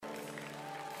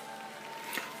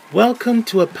Welcome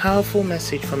to a powerful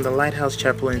message from the Lighthouse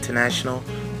Chapel International,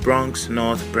 Bronx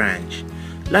North Branch.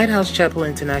 Lighthouse Chapel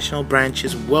International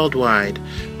branches worldwide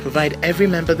provide every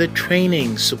member the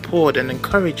training, support, and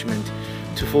encouragement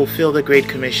to fulfill the Great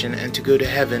Commission and to go to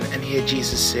heaven and hear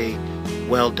Jesus say,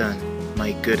 "Well done,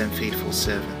 my good and faithful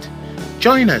servant."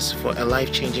 Join us for a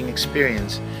life-changing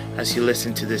experience as you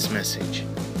listen to this message.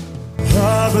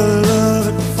 Our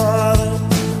beloved Father,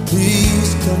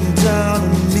 please come down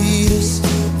and meet us.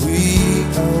 We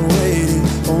are waiting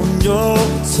on your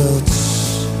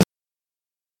touch.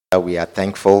 We are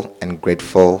thankful and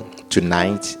grateful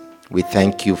tonight. We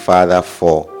thank you, Father,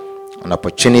 for an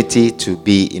opportunity to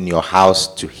be in your house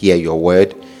to hear your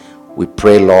word. We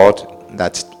pray, Lord,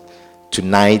 that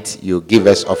tonight you give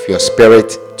us of your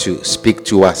spirit to speak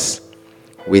to us.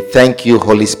 We thank you,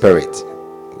 Holy Spirit.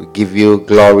 We give you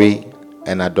glory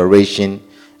and adoration,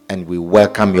 and we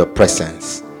welcome your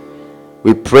presence.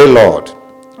 We pray, Lord,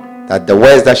 that the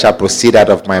words that shall proceed out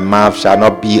of my mouth shall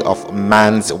not be of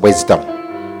man's wisdom,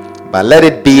 but let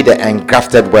it be the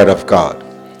engrafted word of God,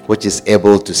 which is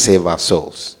able to save our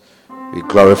souls. We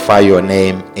glorify your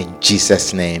name in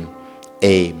Jesus' name.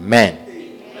 Amen.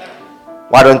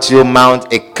 Why don't you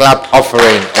mount a clap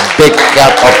offering, a big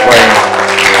clap offering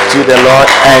to the Lord,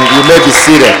 and you may be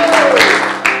seated.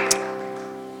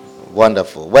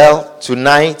 Wonderful. Well,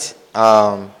 tonight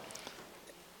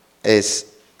is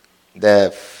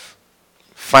the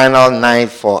final night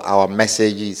for our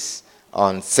messages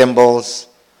on symbols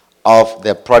of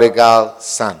the prodigal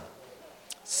son.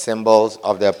 Symbols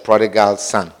of the prodigal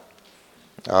son.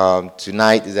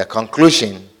 Tonight is the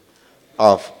conclusion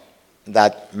of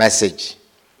that message.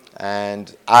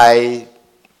 And I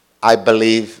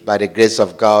believe by the grace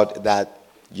of God that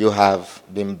you have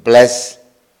been blessed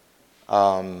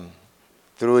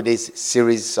through this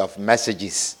series of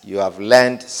messages. You have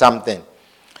learned something.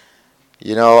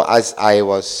 You know, as I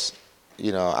was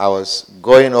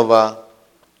going over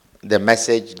the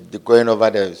message, going over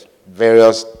the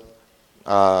various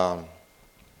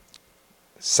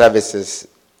services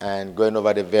and going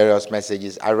over the various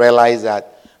messages, I realized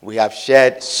that we have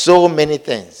shared so many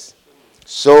things,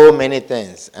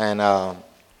 and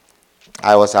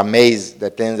I was amazed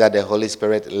the things that the Holy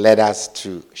Spirit led us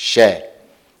to share,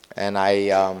 and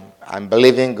I'm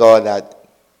believing God that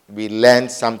we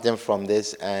learned something from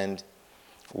this, and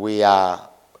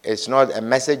it's not a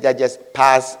message that just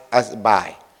passed us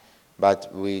by,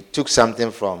 but we took something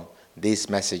from these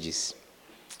messages.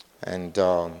 And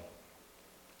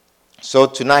so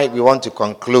tonight we want to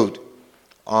conclude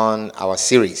on our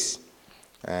series.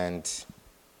 And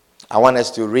I want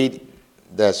us to read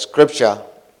the scripture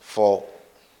for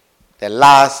the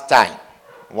last time,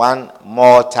 one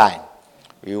more time.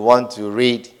 We want to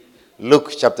read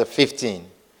Luke chapter 15.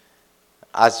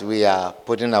 As we are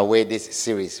putting away this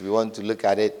series, we want to look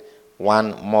at it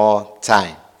one more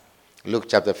time. Luke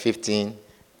chapter 15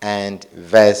 and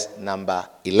verse number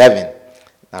 11.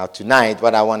 Now tonight,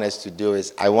 what I want us to do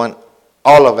is I want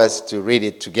all of us to read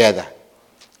it together.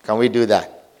 Can we do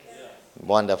that? Yes.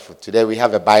 Wonderful. Today we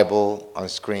have a Bible on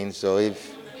screen, so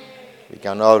if we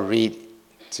can all read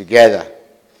together.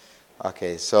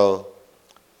 Okay, so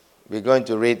we're going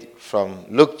to read from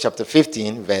Luke chapter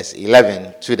 15, verse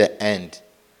 11 to the end.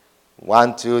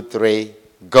 1, 2, 3,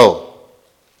 go.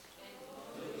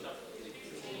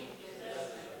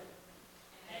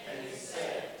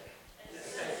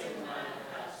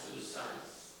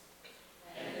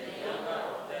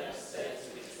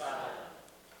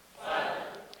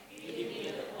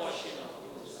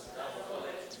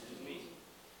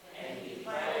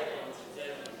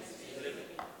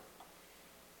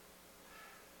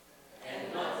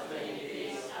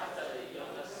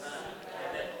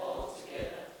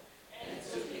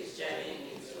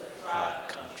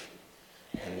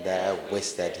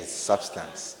 Wasted his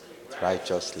substance with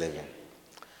righteous living.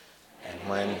 And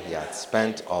when he had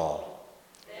spent all,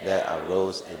 there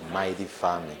arose a mighty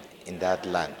famine in that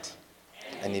land,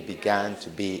 and he began to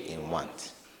be in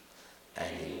want.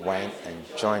 And he went and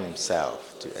joined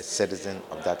himself to a citizen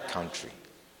of that country,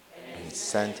 and he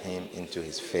sent him into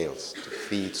his fields to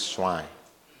feed swine.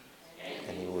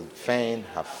 And he would fain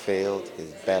have filled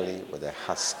his belly with the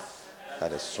husk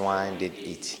that the swine did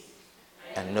eat,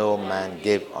 and no man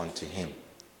gave unto him.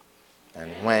 And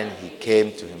when he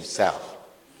came to himself,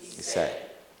 he said,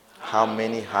 "How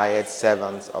many hired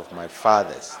servants of my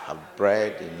father's have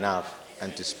bread enough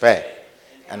and to spare,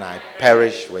 and I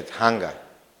perish with hunger?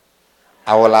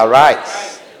 I will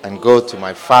arise and go to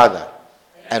my father,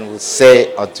 and will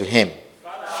say unto him,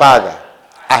 Father,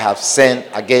 I have sinned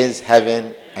against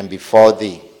heaven and before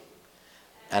thee,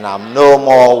 and I am no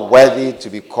more worthy to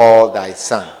be called thy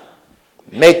son.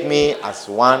 Make me as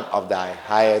one of thy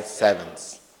hired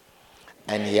servants.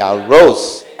 And he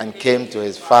arose and came to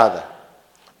his father.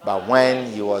 But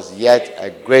when he was yet a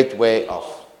great way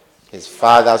off, his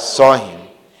father saw him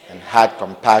and had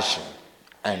compassion,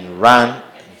 and ran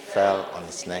and fell on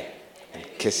his neck and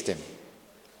kissed him.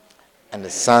 And the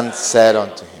son said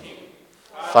unto him,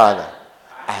 Father,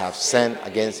 I have sinned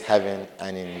against heaven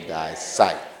and in thy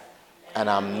sight, and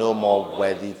I am no more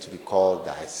worthy to be called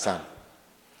thy son.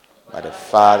 But the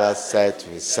father said to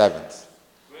his servants,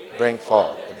 Bring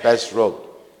forth the best robe,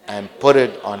 and put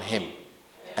it on him,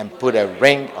 and put a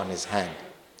ring on his hand,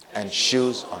 and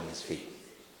shoes on his feet.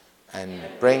 And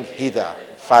bring hither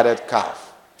a fatted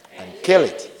calf, and kill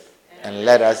it, and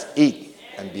let us eat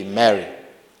and be merry.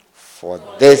 For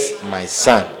this my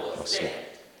son was slain,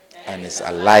 and is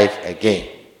alive again.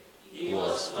 He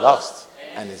was lost,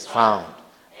 and is found.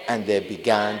 And they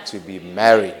began to be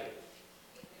merry.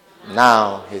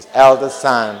 Now his elder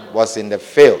son was in the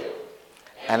field,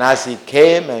 and as he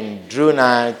came and drew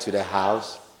nigh to the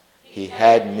house, he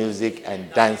heard music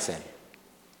and dancing.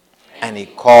 And he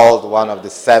called one of the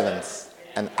servants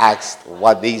and asked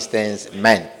what these things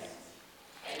meant.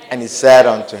 And he said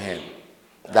unto him,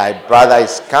 Thy brother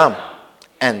is come,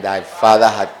 and thy father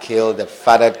had killed the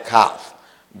fatted calf,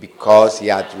 because he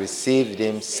had received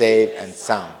him safe and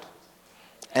sound.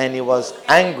 And he was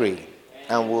angry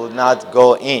and would not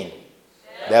go in.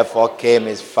 Therefore came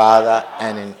his father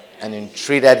and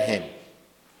entreated him.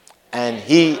 And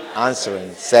he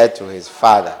answering said to his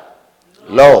father,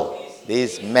 Lo,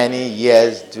 these many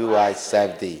years do I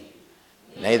serve thee,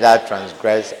 neither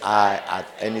transgress I at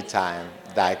any time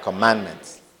thy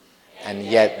commandments. And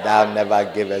yet thou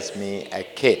never givest me a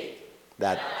kid,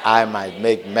 that I might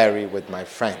make merry with my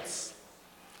friends.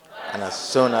 And as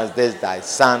soon as this thy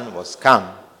son was come,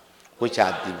 which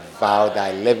had devoured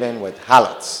thy living with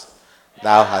harlots,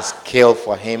 thou hast killed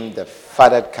for him the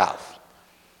fatted calf.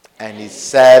 And he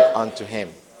said unto him,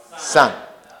 Son,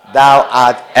 thou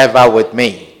art ever with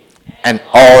me, and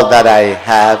all that I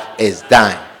have is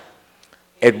thine.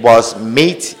 It was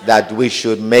meet that we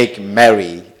should make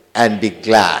merry and be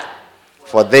glad.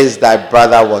 For this thy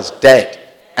brother was dead,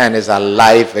 and is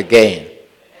alive again,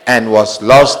 and was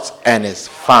lost, and is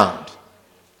found.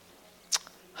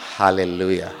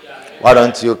 Hallelujah. Why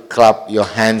don't you clap your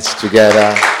hands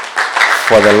together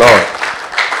for the Lord?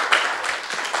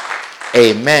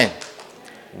 Amen.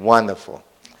 Wonderful.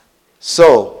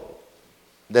 So,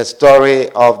 the story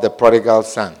of the prodigal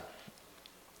son.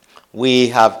 We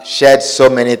have shared so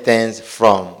many things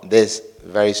from this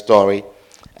very story,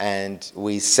 and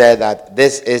we said that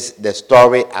this is the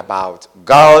story about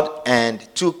God and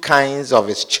two kinds of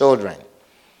his children.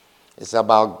 It's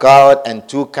about God and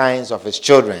two kinds of his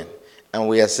children. And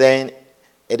we are saying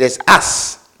it is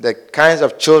us, the kinds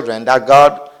of children that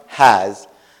God has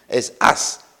is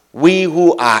us. We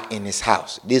who are in his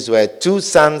house. These were two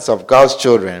sons of God's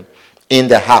children in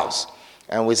the house.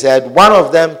 And we said one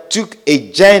of them took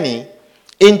a journey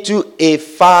into a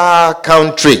far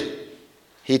country.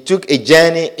 He took a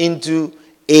journey into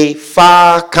a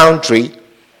far country.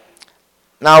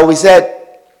 Now we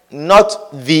said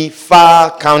not the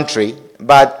far country,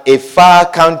 but a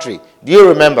far country. Do you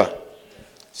remember?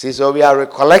 See, so we are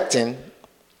recollecting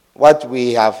what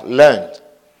we have learned.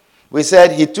 We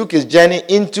said he took his journey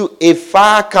into a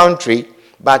far country,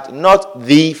 but not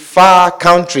the far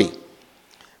country.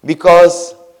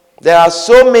 Because there are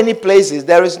so many places,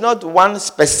 there is not one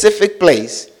specific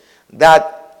place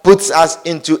that puts us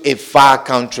into a far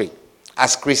country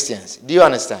as Christians. Do you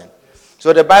understand?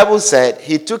 So the Bible said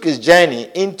he took his journey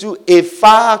into a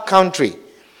far country.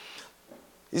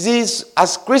 You see,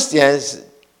 as Christians,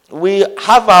 we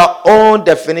have our own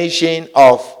definition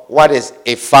of what is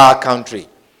a far country.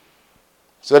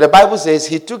 So the Bible says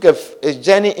he took a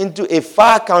journey into a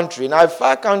far country. Now, a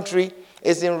far country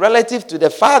is in relative to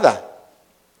the father.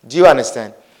 Do you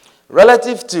understand?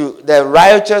 Relative to the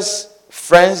righteous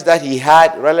friends that he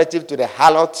had, relative to the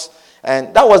harlots.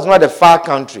 And that was not a far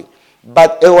country.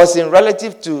 But it was in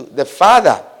relative to the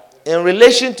father. In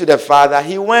relation to the father,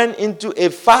 he went into a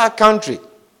far country.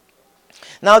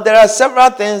 Now, there are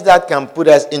several things that can put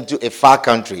us into a far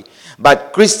country.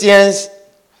 But Christians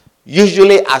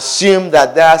usually assume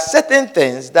that there are certain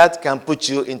things that can put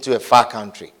you into a far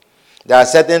country. There are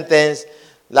certain things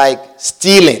like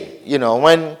stealing. You know,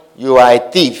 when you are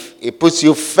a thief, it puts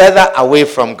you further away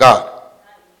from God.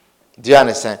 Do you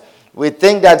understand? We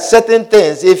think that certain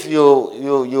things, if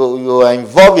you are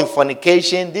involved in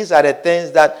fornication, these are the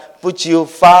things that put you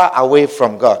far away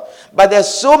from God. But there's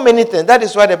so many things. That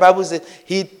is why the Bible says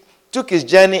he took his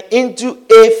journey into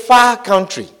a far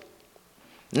country.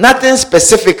 Nothing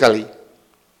specifically,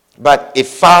 but a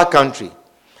far country.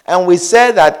 And we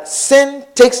said that sin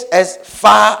takes us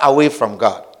far away from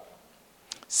God.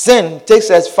 Sin takes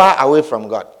us far away from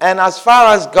God. And as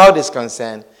far as God is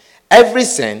concerned, every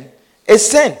sin is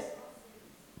sin.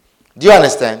 Do you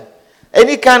understand?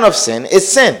 Any kind of sin is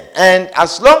sin. And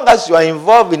as long as you are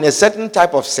involved in a certain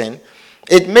type of sin,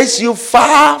 it makes you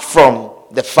far from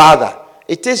the Father.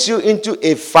 It takes you into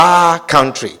a far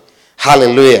country.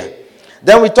 Hallelujah.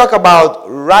 Then we talk about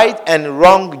right and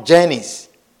wrong journeys.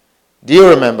 Do you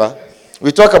remember?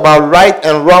 We talk about right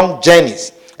and wrong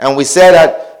journeys. And we said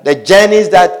that the journeys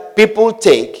that people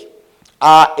take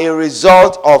are a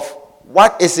result of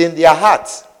what is in their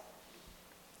hearts.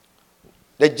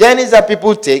 The journeys that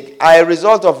people take are a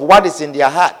result of what is in their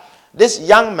heart. This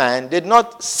young man did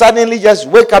not suddenly just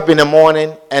wake up in the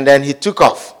morning and then he took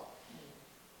off.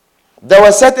 There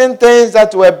were certain things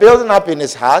that were building up in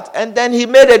his heart, and then he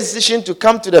made a decision to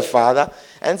come to the Father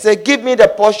and say, give me the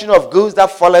portion of goods that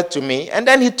falleth to me, and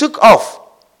then he took off.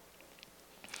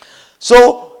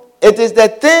 So it is the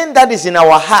thing that is in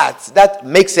our hearts that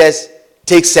makes us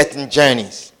take certain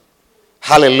journeys.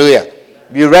 Hallelujah.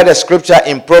 We read a scripture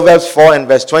in Proverbs 4 and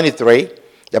verse 23.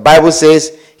 The Bible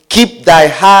says, keep thy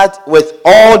heart with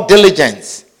all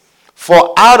diligence,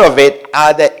 for out of it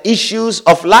are the issues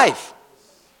of life.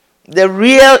 The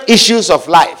real issues of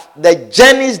life, the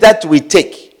journeys that we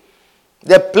take,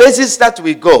 the places that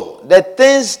we go, the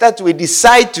things that we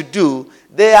decide to do,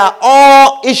 they are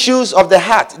all issues of the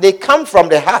heart. They come from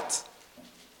the heart.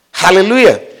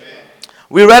 Hallelujah. Amen.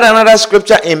 We read another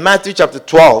scripture in Matthew chapter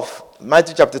 12.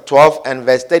 Matthew chapter 12 and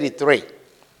verse 33.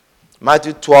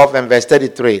 Matthew 12 and verse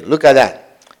 33. Look at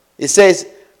that. It says,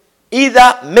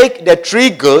 either make the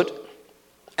tree good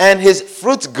and his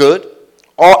fruit good,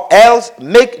 or else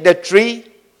make the tree.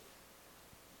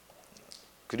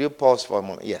 Could you pause for a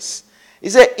moment? Yes. He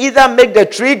said, either make the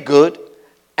tree good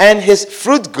and his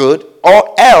fruit good,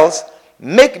 or else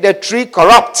make the tree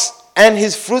corrupt and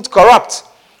his fruit corrupt.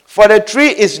 For the tree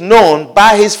is known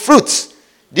by his fruits.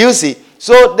 Do you see?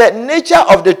 So the nature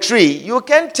of the tree, you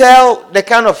can tell the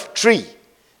kind of tree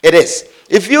it is.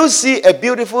 If you see a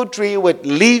beautiful tree with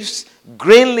leaves,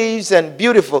 green leaves and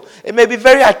beautiful, it may be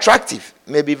very attractive.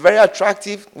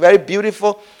 Very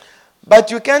beautiful. But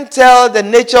you can't tell the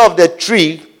nature of the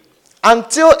tree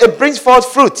until it brings forth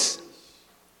fruits.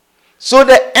 So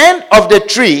the end of the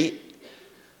tree,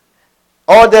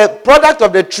 or the product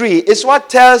of the tree, is what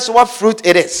tells what fruit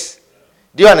it is.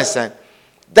 Do you understand?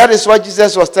 That is what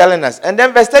Jesus was telling us. And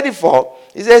then verse 34,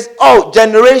 he says, oh,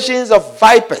 generations of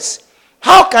vipers,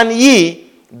 how can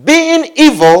ye, being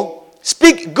evil,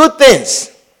 speak good things?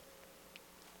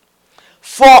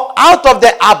 For out of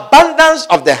the abundance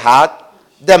of the heart,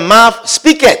 the mouth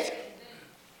speaketh.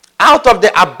 Out of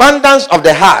the abundance of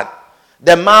the heart,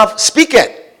 the mouth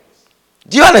speaketh.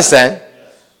 Do you understand?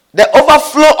 The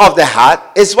overflow of the heart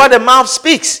is what the mouth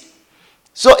speaks.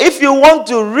 So if you want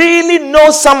to really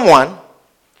know someone,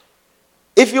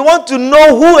 if you want to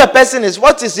know who a person is,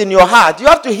 what is in your heart, you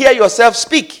have to hear yourself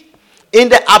speak in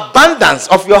the abundance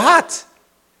of your heart.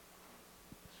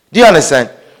 Do you understand?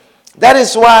 That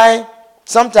is why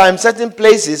sometimes certain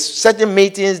places, certain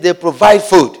meetings, they provide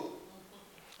food.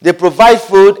 They provide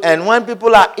food, and when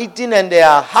people are eating and they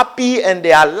are happy and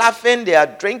they are laughing, they are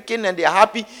drinking and they are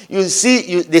happy, you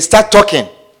see, they start talking.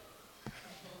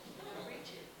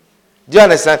 Do you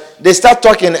understand? They start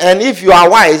talking, and if you are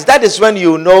wise, that is when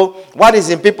you know what is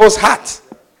in people's heart.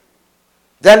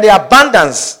 Then the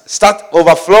abundance start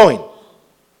overflowing.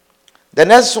 The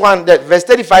next one, that verse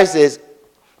 35 says,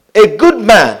 a good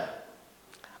man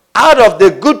out of the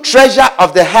good treasure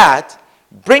of the heart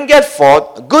bringeth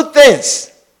forth good things.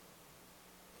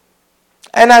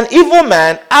 And an evil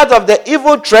man out of the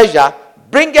evil treasure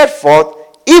bringeth forth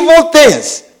evil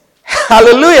things.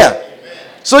 Hallelujah. Amen.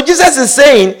 So Jesus is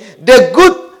saying the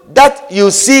good that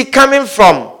you see coming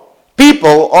from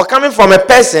people or coming from a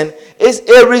person is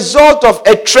a result of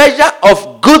a treasure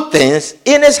of good things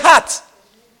in his heart.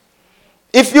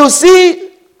 If you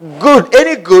see good,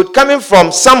 any good coming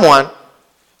from someone,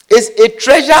 is a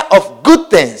treasure of good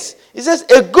things. He says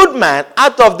a good man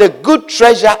out of the good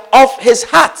treasure of his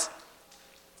heart.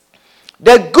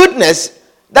 The goodness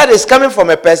that is coming from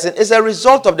a person is a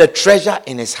result of the treasure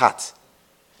in his heart.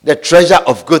 The treasure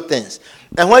of good things.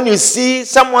 And when you see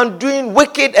someone doing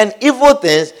wicked and evil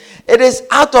things, it is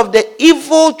out of the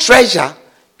evil treasure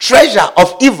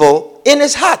of evil in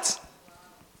his heart.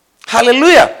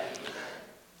 Hallelujah.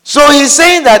 So he's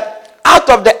saying that out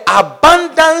of the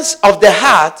abundance of the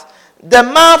heart, the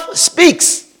mouth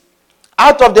speaks.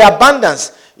 Out of the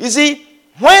abundance. You see,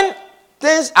 when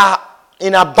things are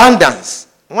in abundance,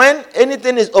 when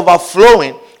anything is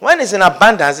overflowing, When it's in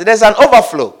abundance, there's an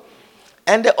overflow.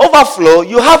 And the overflow,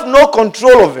 you have no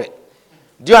control over it.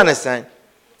 Do you understand?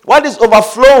 What is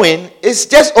overflowing is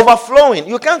just overflowing.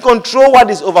 You can't control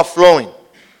what is overflowing.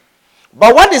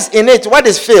 But what is in it, what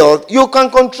is filled, you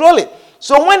can control it.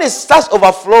 So when it starts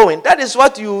overflowing, that is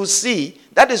what you will see.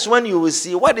 That is when you will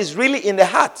see what is really in the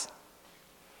heart.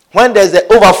 When there's the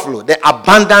overflow, the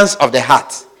abundance of the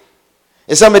heart.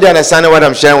 Is somebody understanding what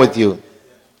I'm sharing with you?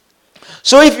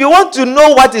 So if you want to know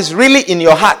what is really in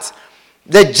your heart,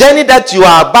 the journey that you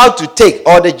are about to take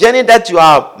or the journey that you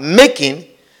are making,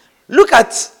 look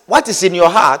at what is in your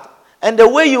heart. And the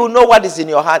way you know what is in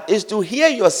your heart is to hear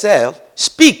yourself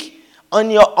speak on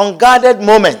your unguarded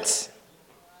moments.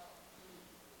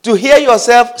 To hear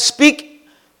yourself speak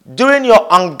during your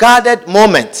unguarded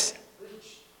moments.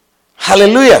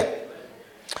 Hallelujah.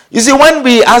 You see, when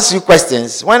we ask you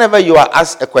questions, whenever you are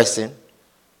asked a question,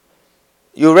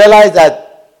 you realize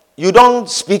that you don't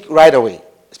speak right away.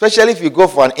 Especially if you go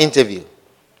for an interview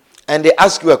and they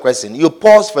ask you a question. You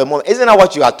pause for a moment. Isn't that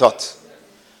what you are taught?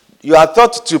 You are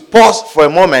taught to pause for a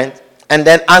moment and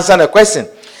then answer the question.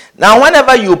 Now,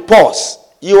 whenever you pause,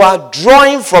 you are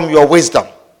drawing from your wisdom.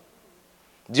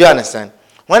 Do you understand?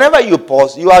 Whenever you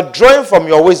pause, you are drawing from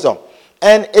your wisdom.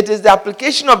 And it is the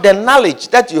application of the knowledge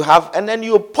that you have, and then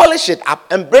you polish it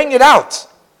up and bring it out.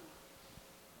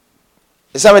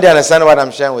 Does somebody understand what I'm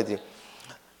sharing with you?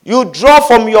 You draw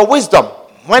from your wisdom.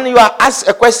 When you are asked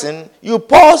a question, you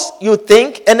pause, you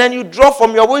think, and then you draw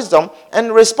from your wisdom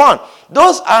and respond.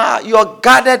 Those are your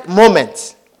guarded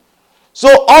moments.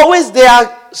 So always there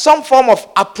are some form of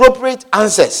appropriate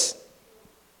answers.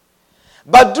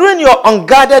 But during your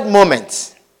unguarded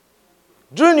moments,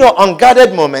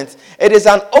 it is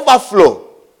an overflow.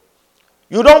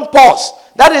 You don't pause.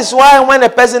 That is why when a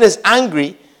person is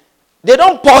angry, they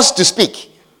don't pause to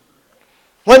speak.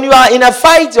 When you are in a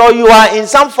fight or you are in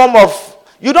some form of,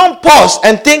 you don't pause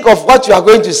and think of what you are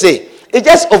going to say. It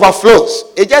just overflows.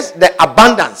 It's just the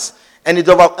abundance. And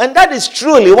that is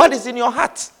truly what is in your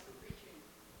heart.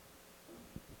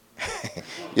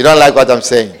 You don't like what I'm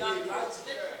saying?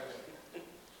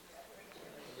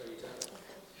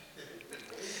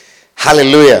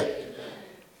 Hallelujah.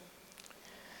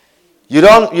 You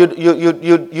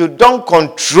don't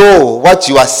control what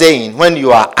you are saying when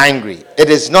you are angry.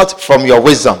 It is not from your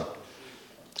wisdom.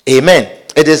 Amen.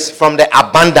 It is from the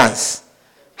abundance.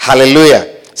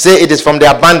 Hallelujah. Say it is from the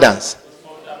abundance.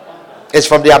 It's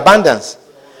from the abundance.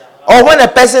 Or when a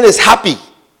person is happy.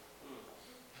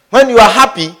 When you are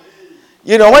happy,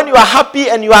 when you are happy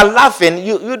and you are laughing,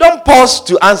 you don't pause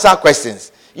to answer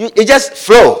questions. It just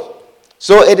flows.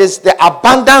 So it is the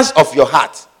abundance of your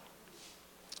heart.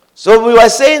 So we were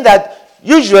saying that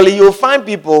usually you'll find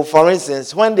people, for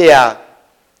instance, when they are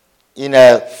in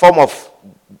a form of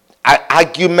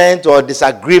argument or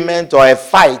disagreement or a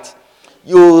fight,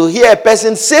 you hear a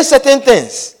person say certain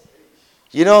things.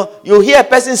 You hear a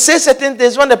person say certain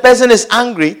things when the person is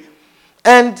angry.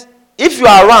 And if you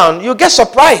are around, you get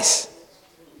surprised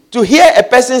to hear a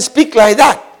person speak like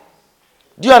that.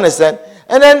 Do you understand?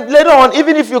 And then later on,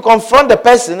 even if you confront the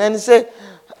person and say,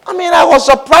 I was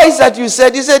surprised that you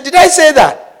said, did I say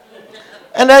that?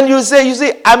 And then you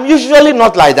say, I'm usually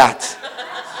not like that.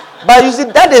 But you see,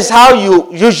 that is how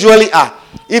you usually are.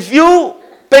 If you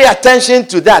pay attention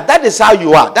to that, that is how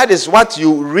you are. That is what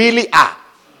you really are.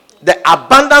 The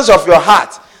abundance of your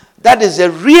heart, that is a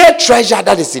real treasure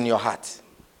that is in your heart.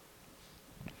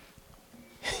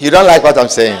 You don't like what I'm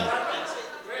saying?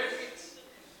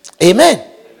 Amen.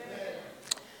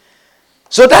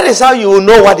 So that is how you will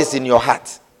know what is in your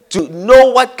heart. To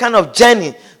know what kind of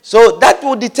journey. So that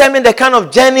will determine the kind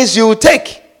of journeys you will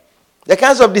take. The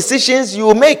kinds of decisions you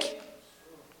will make.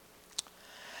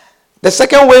 The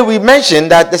second way we mentioned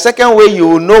that the second way you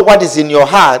will know what is in your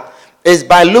heart is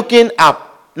by looking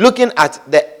at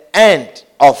the end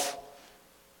of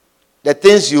the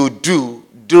things you do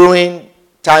during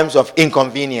times of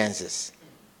inconveniences.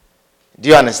 Do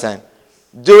you understand?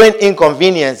 During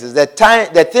inconveniences, the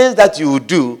things that you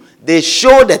do, they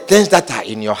show the things that are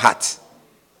in your heart.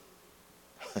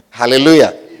 Hallelujah.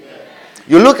 Amen.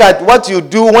 You look at what you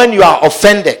do when you are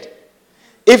offended.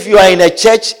 If you are in a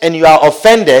church and you are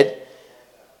offended,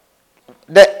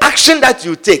 the action that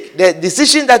you take, the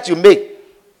decision that you make,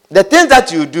 the things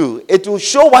that you do, it will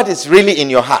show what is really in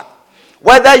your heart.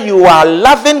 Whether you are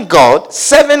loving God,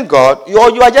 serving God, or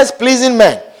you are just pleasing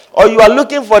men, or you are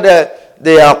looking for the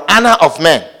honor of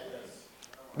men.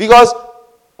 Because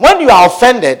when you are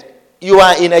offended, you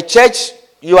are in a church,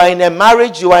 you are in a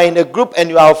marriage, you are in a group, and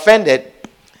you are offended,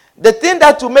 the thing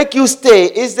that will make you stay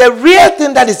is the real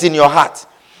thing that is in your heart.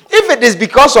 If it is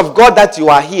because of God that you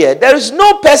are here, there is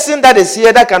no person that is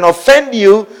here that can offend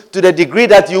you to the degree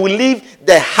that you will leave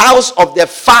the house of the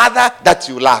Father that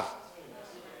you love.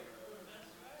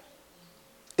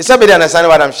 Is somebody understanding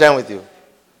what I'm sharing with you?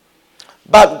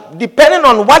 But depending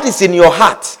on what is in your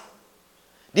heart,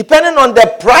 depending on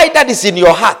the pride that is in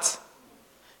your heart,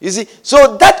 you see,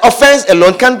 so that offense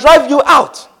alone can drive you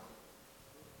out.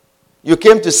 You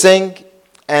came to sing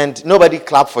and nobody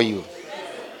clapped for you.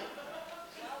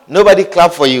 Nobody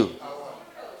clapped for you.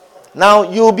 Now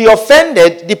you'll be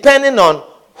offended depending on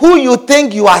who you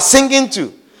think you are singing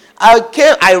to.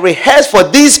 I rehearsed for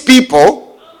these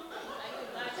people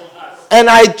and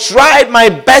I tried my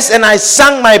best and I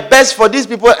sang my best for these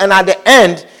people, and at the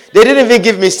end they didn't even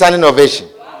give me standing ovation.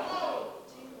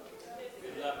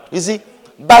 You see?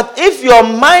 But if your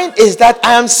mind is that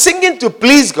I am singing to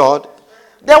please God,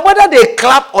 then whether they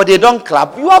clap or they don't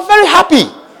clap, you are very happy.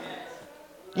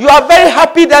 You are very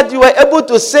happy that you were able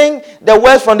to sing the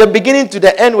words from the beginning to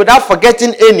the end without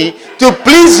forgetting any, to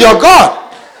please your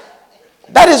God.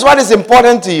 That is what is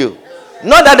important to you.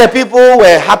 Not that the people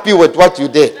were happy with what you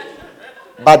did,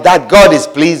 but that God is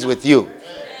pleased with you.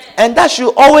 And that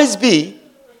should always be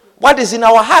what is in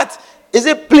our heart. Is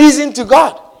it pleasing to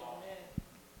God?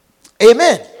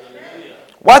 Amen.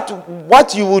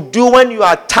 What you will do when you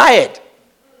are tired,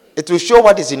 it will show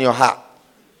what is in your heart.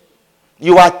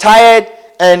 You are tired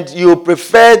and you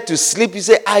prefer to sleep. You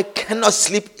say, I cannot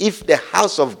sleep if the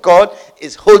house of God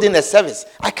is holding a service.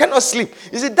 I cannot sleep.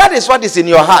 You see, that is what is in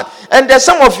your heart. And there's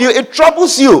some of you, it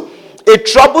troubles you. It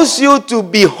troubles you to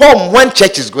be home when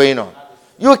church is going on.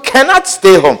 You cannot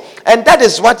stay home. And that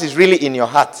is what is really in your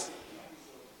heart.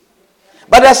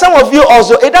 But there are some of you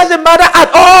also, it doesn't matter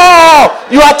at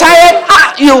all. You are tired.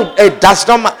 It does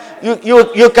not matter.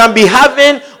 You can be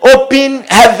having open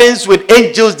heavens with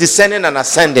angels descending and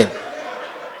ascending.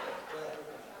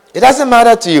 It doesn't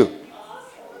matter to you.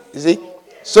 You see?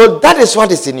 So that is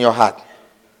what is in your heart.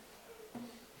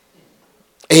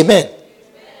 Amen.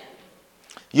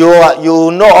 You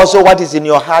know also what is in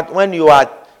your heart when you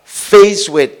are faced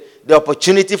with the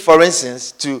opportunity, for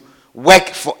instance, to work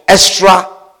for extra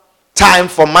time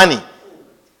for money.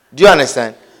 Do you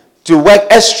understand? To work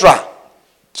extra,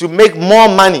 to make more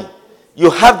money. You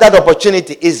have that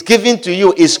opportunity. It's given to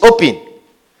you. It's open.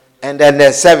 And then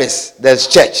there's service. There's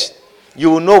church.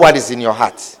 You will know what is in your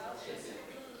heart.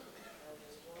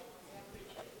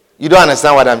 You don't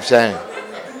understand what I'm sharing.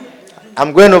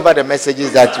 I'm going over the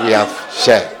messages that we have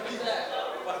shared.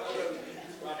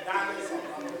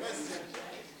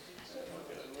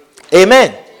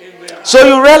 Amen. So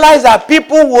you realize that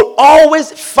people will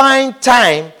always find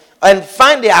time and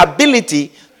find the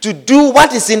ability to do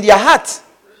what is in their heart.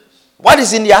 What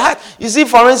is in their heart? You see,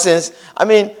 for instance,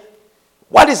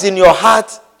 what is in your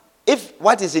heart, if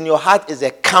what is in your heart is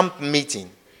a camp meeting,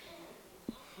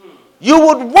 you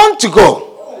would want to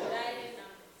go.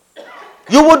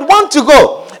 You would want to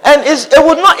go. And it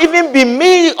would not even be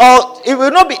me, or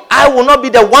I will not be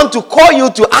the one to call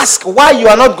you to ask why you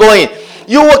are not going.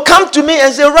 You will come to me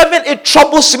and say, Reverend, it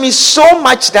troubles me so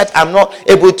much that I'm not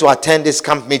able to attend this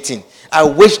camp meeting. I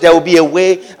wish there would be a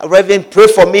way. Reverend, pray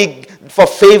for me for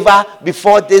favor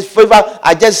before this favor.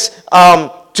 I just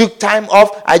took time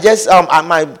off.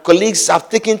 My colleagues have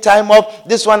taken time off.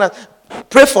 This one,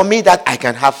 pray for me that I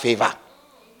can have favor.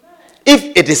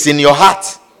 If it is in your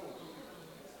heart.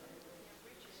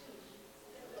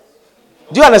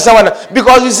 Do you understand what?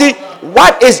 Because you see,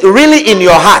 what is really in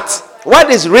your heart?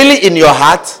 What is really in your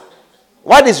heart?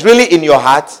 What is really in your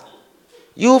heart?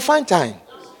 You will find time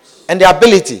and the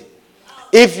ability.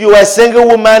 If you are a single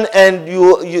woman and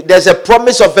there's a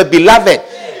promise of a beloved,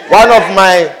 one of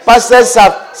my pastors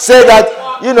have said that,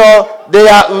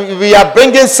 we are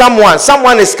bringing someone.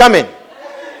 Someone is coming.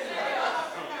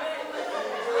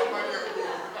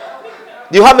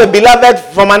 You have a beloved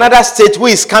from another state who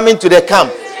is coming to the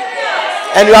camp,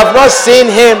 and you have not seen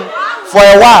him for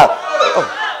a while.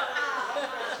 Oh.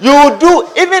 You will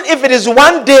do, even if it is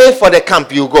one day for the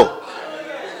camp, you go.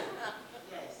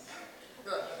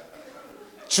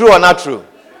 True or not true?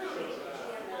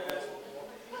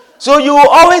 So you will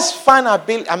always find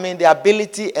the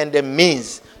ability and the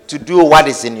means to do what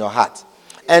is in your heart.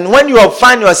 And when you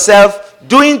find yourself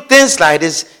doing things like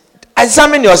this,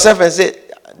 examine yourself and say,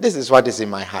 this is what is in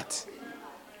my heart.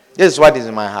 This is what is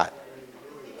in my heart.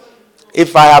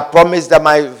 If I have promised that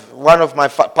one of my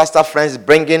pastor friends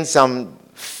bringing some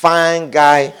fine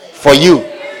guy for you,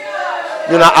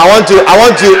 I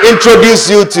want to introduce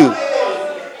you to.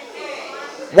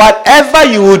 Whatever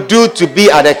you will do to be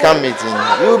at the camp meeting,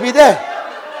 you will be there.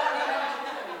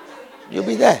 You'll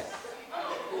be there.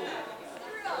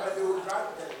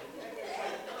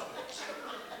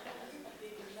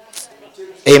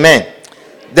 Amen.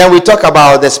 Then we talk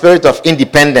about the spirit of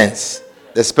independence.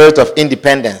 The spirit of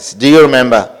independence. Do you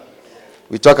remember?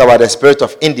 We talk about the spirit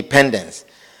of independence.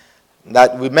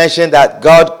 That we mentioned that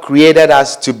God created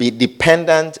us to be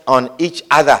dependent on each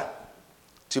other.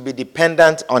 To be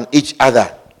dependent on each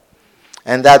other.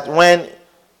 And that when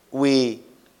we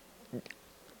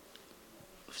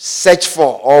search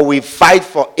for or we fight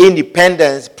for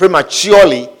independence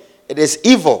prematurely, it is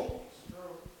evil.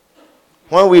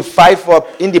 When we fight for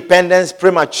independence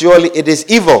prematurely, it is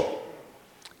evil.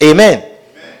 Amen.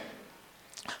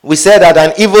 We said that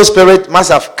an evil spirit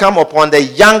must have come upon the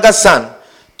younger son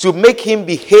to make him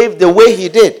behave the way he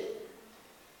did.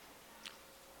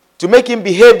 To make him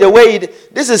behave the way he did.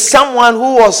 This is someone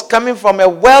who was coming from a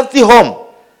wealthy home.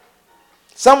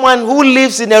 Someone who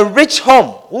lives in a rich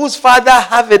home. Whose father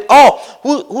have it all.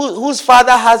 Whose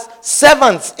father has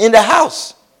servants in the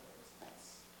house.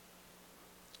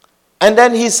 And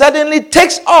then he suddenly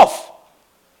takes off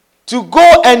to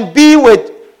go and be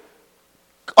with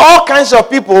all kinds of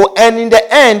people, and in the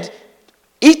end,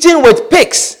 eating with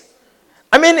pigs.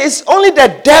 I mean, it's only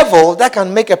the devil that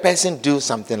can make a person do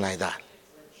something like that.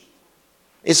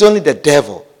 It's only the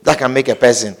devil that can make a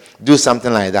person do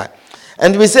something like that.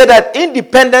 And we say that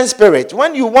independent spirit,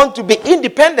 when you want to be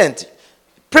independent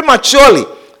prematurely,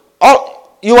 or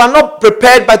you are not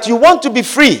prepared, but you want to be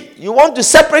free, you want to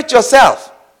separate yourself,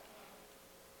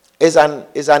 is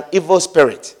an evil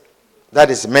spirit that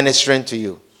is ministering to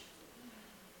you.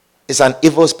 It's an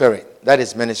evil spirit that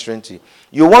is ministering to you.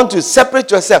 You want to separate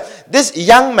yourself. This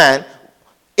young man,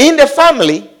 in the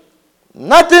family,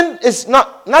 nothing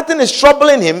is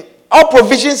troubling him. All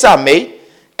provisions are made,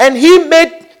 and he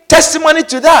made testimony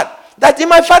to that. That in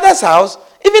my father's house,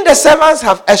 even the servants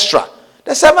have extra.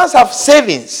 The servants have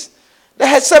savings.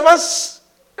 The servants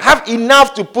have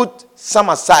enough to put some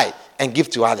aside and give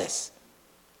to others.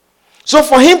 So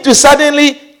for him to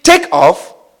suddenly take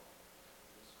off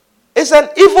is an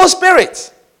evil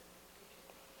spirit.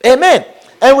 Amen.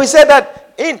 And we said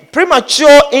that in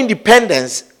premature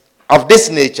independence of this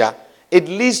nature, it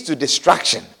leads to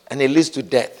destruction and it leads to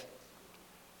death.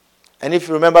 And if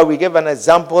you remember, we gave an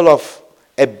example of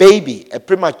a baby, a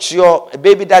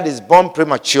baby that is born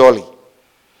prematurely.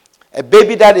 A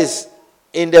baby that is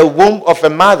in the womb of a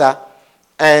mother,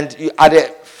 and at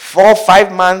the 4 or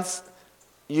 5 months,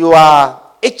 you are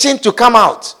itching to come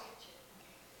out.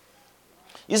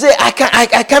 You say, I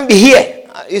can't be here.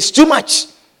 It's too much.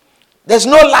 There's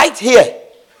no light here.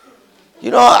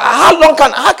 You know, how long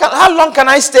can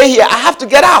I stay here? I have to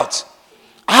get out.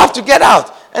 I have to get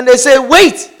out. And they say,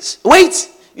 wait.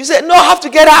 You say, no, I have to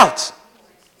get out.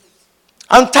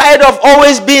 I'm tired of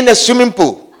always being in a swimming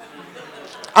pool.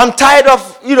 I'm tired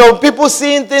of, people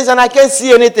seeing things and I can't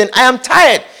see anything. I am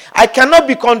tired. I cannot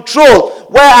be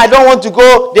controlled. Where I don't want to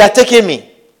go, they are taking me.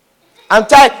 I'm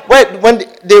tired. When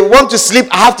they want to sleep,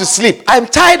 I have to sleep. I'm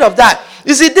tired of that.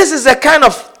 You see, this is the kind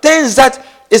of things that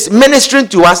is ministering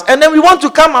to us. And then we want to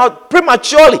come out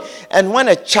prematurely. And when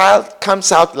a child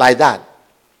comes out like that,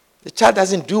 the child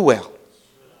doesn't do well.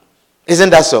 Isn't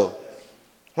that so?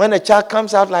 When a child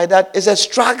comes out like that, it's a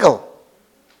struggle.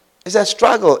 It's a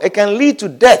struggle. It can lead to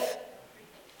death.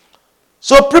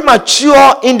 So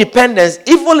premature independence,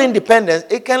 evil independence,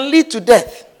 it can lead to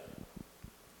death.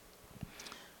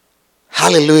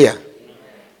 Hallelujah.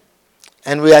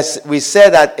 And we say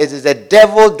that it is the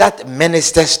devil that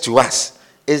ministers to us.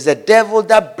 It's the devil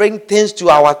that brings things to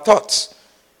our thoughts.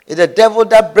 It's the devil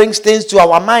that brings things to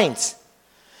our minds.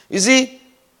 You see,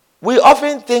 we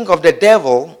often think of the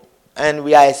devil and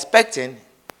we are expecting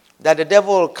that the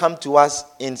devil will come to us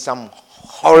in some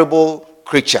horrible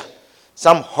creature,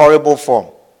 some horrible form.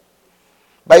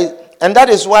 And that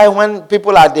is why when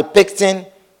people are depicting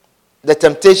the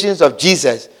temptations of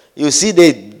Jesus, you see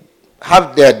they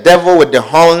have the devil with the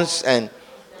horns. And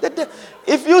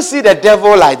if you see the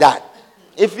devil like that,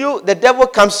 if the devil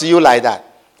comes to you like that,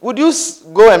 would you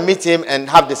go and meet him and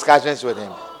have discussions with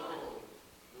him?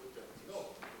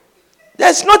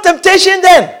 There's no temptation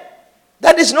then.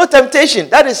 That is no temptation.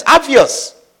 That is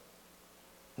obvious.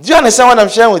 Do you understand what I'm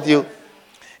sharing with you?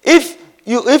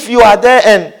 If you are there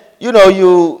and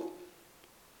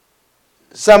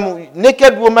some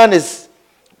naked woman is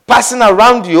passing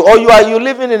around you, or you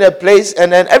living in a place,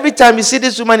 and then every time you see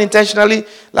this woman intentionally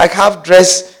like half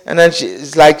dressed, and then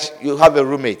it's like you have a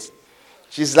roommate.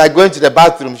 She's like going to the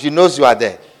bathroom. She knows you are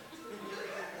there.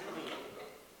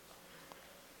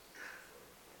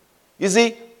 You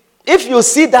see, if you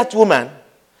see that woman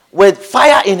with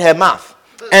fire in her mouth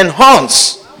and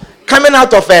horns coming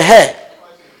out of her hair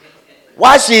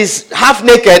while she's half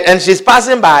naked and she's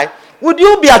passing by, would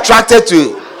you be attracted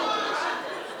to?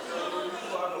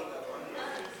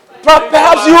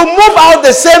 Perhaps you move out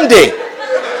the same day.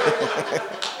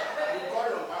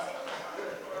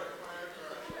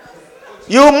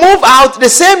 You move out the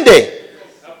same day.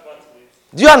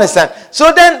 Do you understand?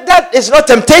 So then that is not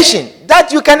temptation.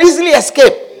 That you can easily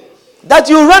escape. That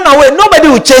you run away. Nobody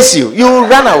will chase you. You will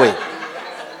run away.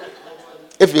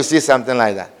 If you see something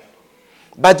like that.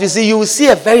 But you see, you will see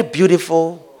a very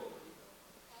beautiful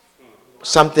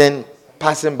something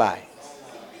passing by.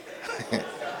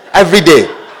 Every day.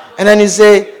 And then you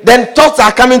say, then thoughts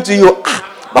are coming to you.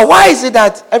 But why is it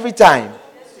that every time?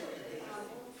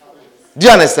 Do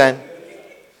you understand?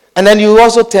 And then you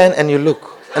also turn and you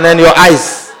look. And then your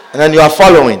eyes. And then you are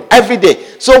following. Every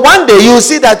day. So one day you will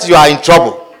see that you are in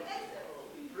trouble.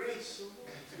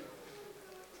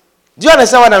 Do you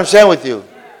understand what I'm sharing with you?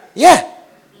 Yeah.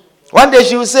 One day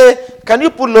she will say, can you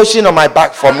put lotion on my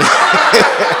back for me?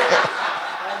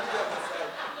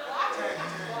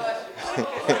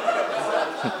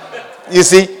 You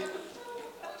see?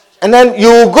 And then you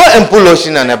will go and put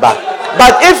lotion on her back.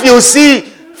 But if you see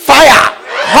fire,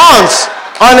 horns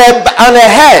on her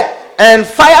head, and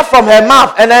fire from her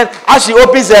mouth, and then as she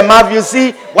opens her mouth, you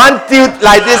see one tooth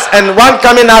like this and one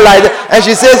coming out like that, and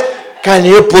she says, can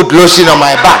you put lotion on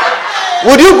my back?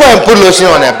 Would you go and put lotion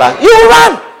on her back? You will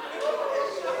run.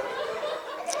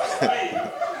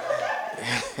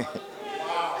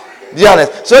 Do you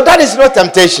understand? So that is not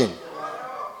temptation.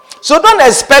 So don't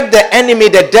expect the enemy,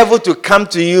 the devil, to come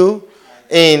to you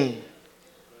in,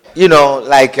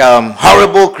 like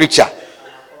horrible creature.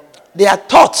 They are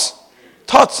thoughts,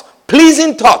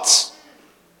 pleasing thoughts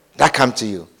that come to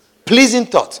you. Pleasing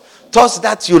thoughts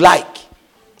that you like,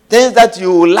 things that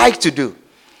you like to do.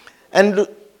 And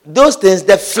those things,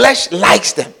 the flesh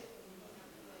likes them.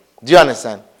 Do you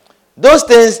understand? Those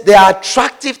things, they are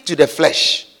attractive to the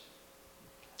flesh.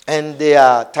 And they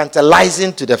are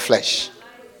tantalizing to the flesh.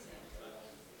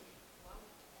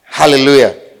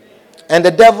 Hallelujah. And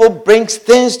the devil brings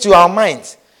things to our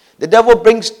minds. The devil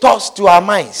brings thoughts to our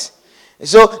minds.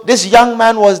 So this young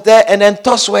man was there, and then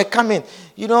thoughts were coming.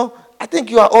 I think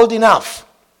you are old enough.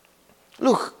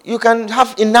 Look, you can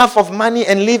have enough of money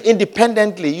and live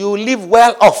independently. You live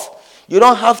well off. You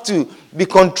don't have to be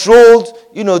controlled,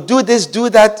 do this, do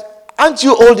that. Aren't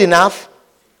you old enough?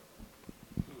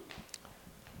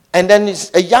 And then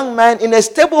a young man in a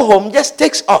stable home just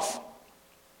takes off.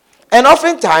 And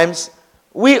oftentimes,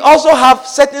 we also have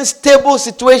certain stable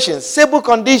situations, stable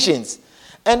conditions.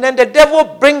 And then the devil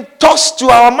brings thoughts to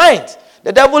our mind.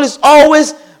 The devil is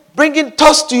always bringing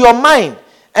thoughts to your mind.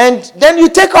 And then you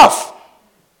take off.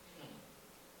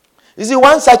 You see,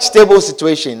 one such stable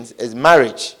situation is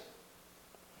marriage.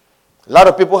 A lot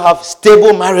of people have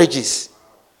stable marriages.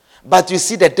 But you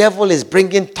see, the devil is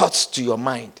bringing thoughts to your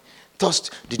mind.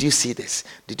 Thoughts, did you see this?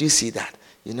 Did you see that?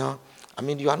 You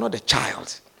are not a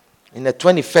child. In the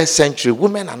 21st century,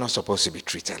 women are not supposed to be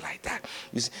treated like that.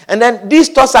 And then these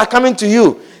thoughts are coming to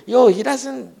you. He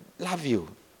doesn't love you.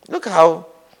 Look how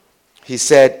he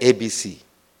said ABC.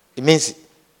 It means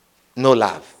no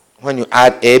love. When you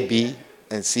add A, B,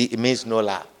 and C, it means no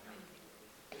love.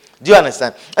 Do you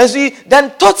understand? And see, then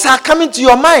thoughts are coming to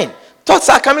your mind. Thoughts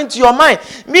are coming to your mind.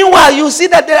 Meanwhile, you see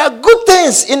that there are good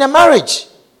things in a marriage.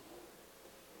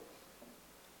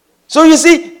 So you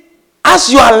see,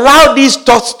 as you allow these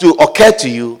thoughts to occur to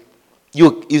you,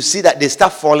 you see that they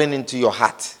start falling into your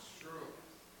heart.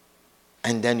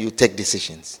 And then you take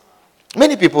decisions.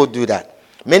 Many people do that.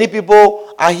 Many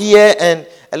people are here, and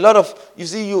a lot of, you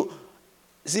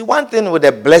see, one thing with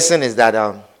a blessing is that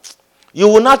you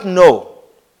will not know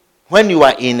when you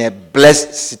are in a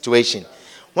blessed situation.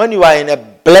 When you are in a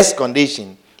blessed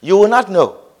condition, you will not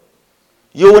know.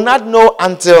 You will not know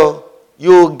until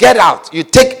you get out. You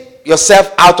take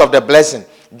yourself out of the blessing.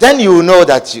 Then you will know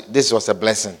that this was a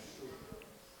blessing.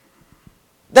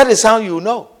 That is how you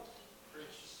know.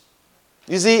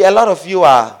 You see, a lot of you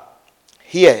are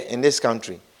here in this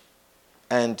country,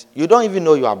 and you don't even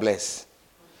know you are blessed.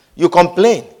 You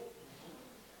complain.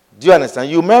 Do you understand?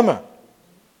 You murmur.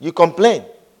 You complain.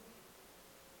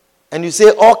 And you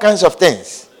say all kinds of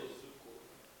things.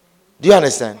 Do you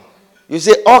understand? You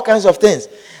say all kinds of things.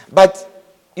 But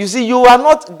you see, you are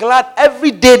not glad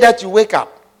every day that you wake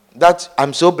up that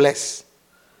I'm so blessed.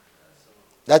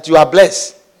 That you are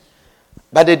blessed.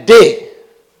 But the day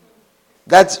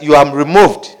that you are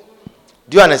removed,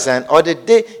 do you understand? Or the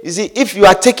day, you see, if you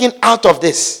are taken out of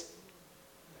this,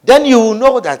 then you will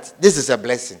know that this is a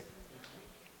blessing.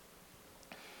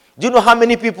 Do you know how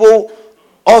many people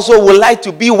also would like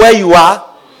to be where you are?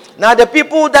 Now, the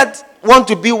people that want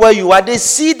to be where you are, they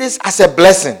see this as a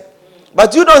blessing.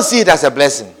 But you don't see it as a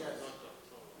blessing.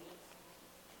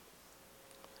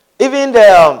 Even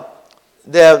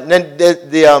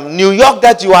New York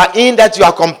that you are in, that you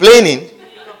are complaining.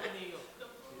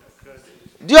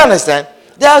 Do you understand?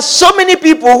 There are so many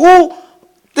people who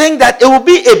think that it will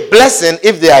be a blessing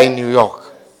if they are in New York.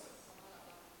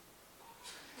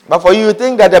 But for you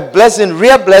think that the blessing,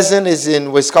 real blessing, is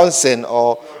in Wisconsin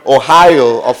or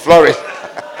Ohio or Florida,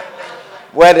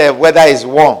 where the weather is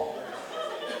warm.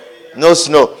 No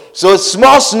snow. So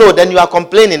small snow, then you are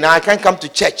complaining. Now I can't come to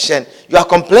church, and you are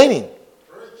complaining.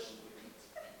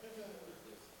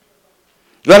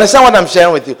 You understand what I'm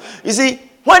sharing with you? You see,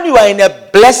 when you are in a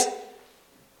blessed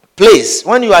place,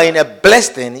 when you are in a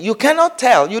blessed thing, you cannot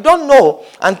tell. You don't know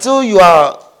until you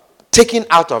are taken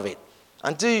out of it.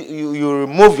 Until you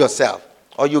remove yourself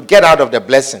or you get out of the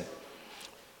blessing.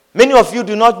 Many of you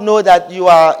do not know that you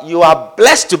are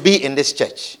blessed to be in this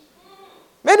church.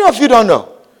 Many of you don't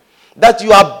know that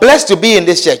you are blessed to be in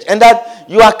this church, and that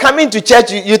you are coming to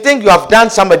church, you think you have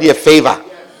done somebody a favor.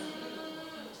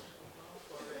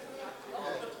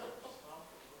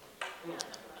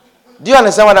 Do you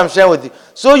understand what I'm sharing with you?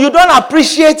 So you don't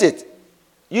appreciate it.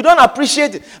 You don't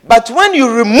appreciate it. But when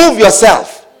you remove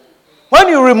yourself,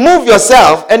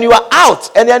 and you are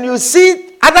out, and then you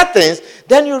see other things,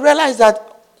 then you realize that,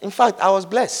 in fact, I was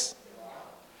blessed.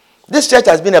 This church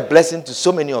has been a blessing to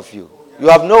so many of you. You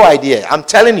have no idea. I'm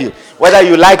telling you, whether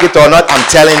you like it or not, I'm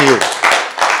telling you.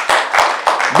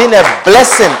 Been a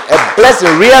blessing,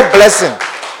 real blessing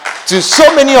to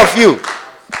so many of you.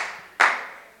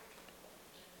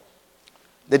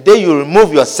 The day you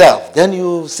remove yourself, then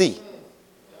you see.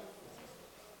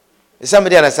 Is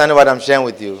somebody understanding what I'm sharing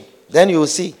with you? Then you will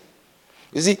see.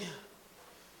 You see,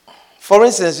 for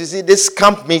instance, you see this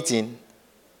camp meeting.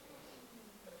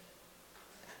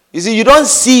 You see, you don't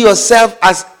see yourself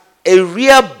as a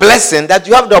real blessing that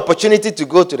you have the opportunity to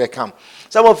go to the camp.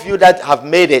 Some of you that have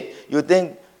made it, you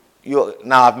think, you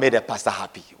now have made a pastor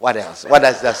happy. What else? What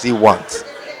else does he want?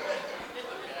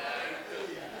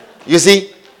 You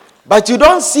see? But you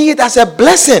don't see it as a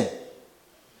blessing.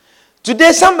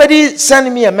 Today, somebody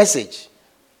sent me a message.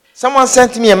 Someone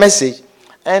sent me a message,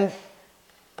 and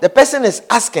the person is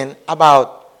asking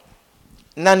about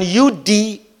non-UD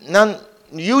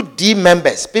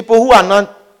members, people who are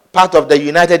not part of the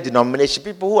United Denomination,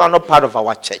 people who are not part of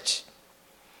our church,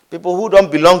 people who don't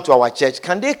belong to our church.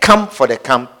 Can they come for the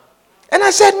camp? And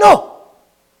I said no.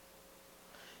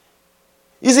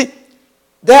 You see,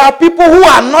 there are people who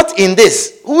are not in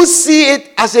this, who see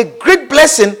it as a great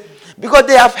blessing because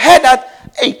they have heard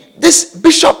that, hey, this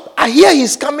bishop, I hear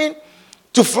he's coming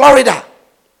to Florida.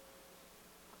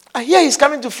 I hear he's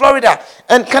coming to Florida.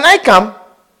 And can I come?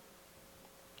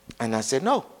 And I said,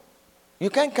 no, you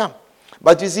can't come.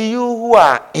 But you see, you who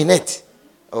are in it,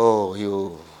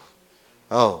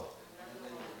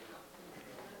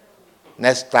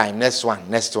 next time, next one.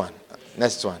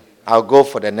 I'll go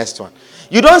for the next one.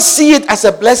 You don't see it as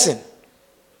a blessing.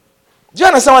 Do you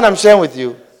understand what I'm sharing with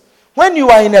you? When you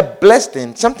are in a blessed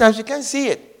thing, sometimes you can't see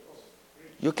it.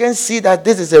 You can see that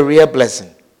this is a real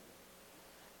blessing.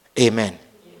 Amen.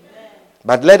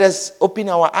 But let us open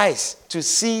our eyes to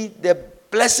see the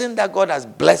blessing that God has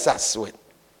blessed us with.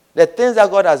 The things that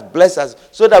God has blessed us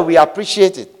so that we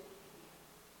appreciate it.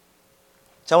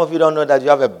 Some of you don't know that you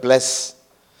have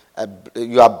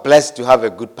you are blessed to have a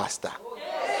good pastor.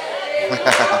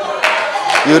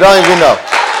 You don't even know.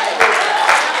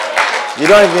 You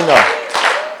don't even know.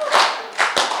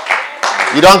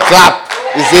 You don't clap.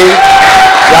 You see?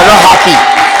 You are not happy.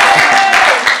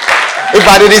 If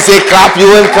I didn't say clap, you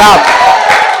won't clap.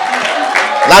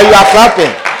 Now you are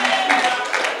clapping.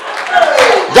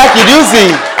 Jackie, do you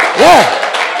see? Yeah.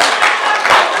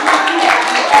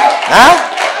 Huh?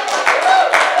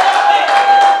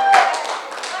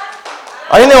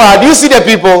 Or anyway, do you see the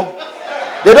people?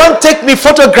 They don't take me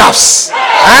photographs to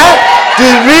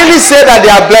really say that they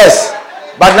are blessed.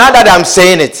 But now that I'm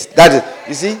saying it,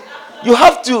 you see, you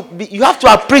have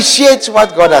to appreciate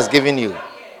what God has given you.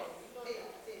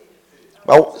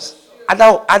 But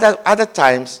other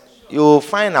times, you will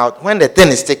find out when the thing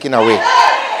is taken away.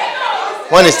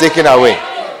 When it's taken away.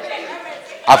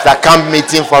 After camp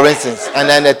meeting, for instance, and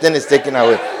then the thing is taken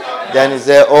away. Then you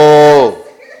say, oh.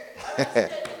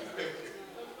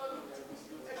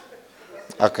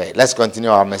 Okay, let's continue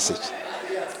our message.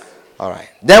 All right.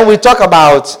 Then we talk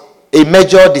about a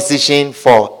major decision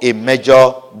for a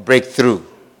major breakthrough.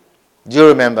 Do you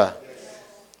remember?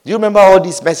 Do you remember all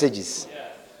these messages?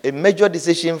 A major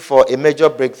decision for a major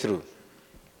breakthrough.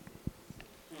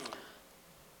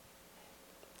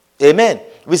 Amen.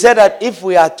 We said that if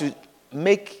we are to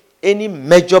make any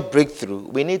major breakthrough,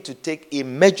 we need to take a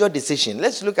major decision.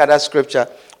 Let's look at that scripture,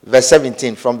 verse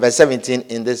 17, from verse 17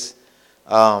 in this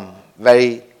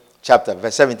very chapter,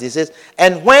 verse 17 says,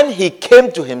 and when he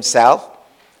came to himself,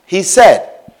 he said,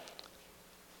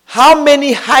 how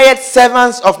many hired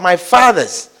servants of my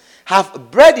father's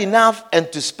have bread enough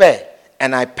and to spare,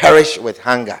 and I perish with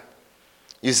hunger?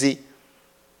 You see,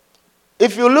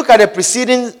 if you look at the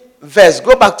preceding verse,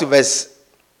 go back to verse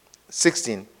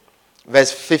 16,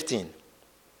 verse 15.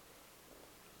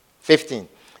 15.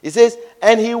 It says,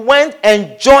 and he went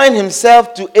and joined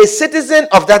himself to a citizen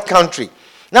of that country.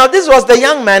 Now, this was the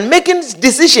young man making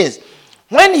decisions.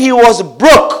 When he was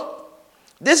broke,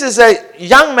 this is a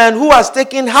young man who has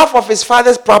taken half of his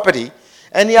father's property,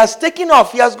 and he has taken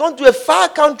off. He has gone to a far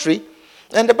country,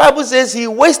 and the Bible says he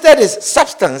wasted his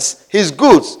substance, his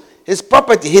goods, his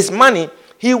property, his money.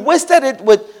 He wasted it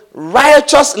with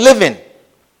riotous living,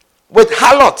 with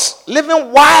harlots,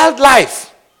 living wild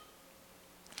life,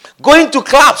 going to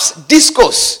clubs,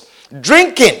 discos,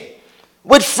 drinking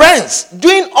with friends,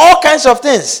 doing all kinds of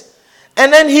things.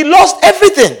 And then he lost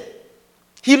everything.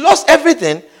 He lost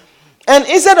everything. And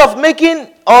instead of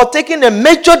making or taking a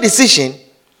major decision,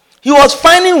 he was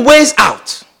finding ways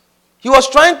out. He was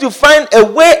trying to find a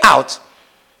way out.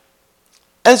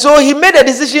 And so he made a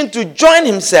decision to join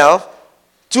himself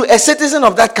to a citizen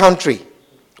of that country,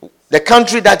 the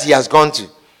country that he has gone to.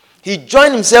 He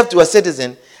joined himself to a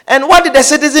citizen. And what did the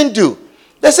citizen do?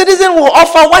 The citizen will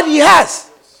offer what he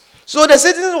has. So the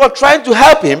citizens were trying to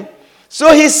help him.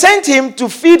 So he sent him to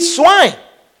feed swine,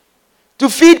 to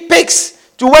feed pigs,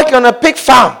 to work on a pig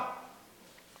farm.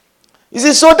 You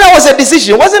see, so that was a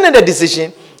decision. Wasn't it a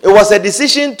decision? It was a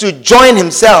decision to join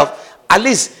himself. At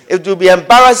least it would be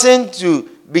embarrassing to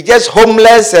be just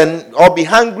homeless or be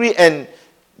hungry and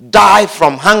die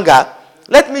from hunger.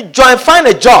 Let me join, find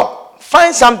a job,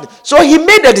 find something. So he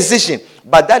made a decision.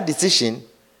 But that decision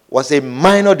was a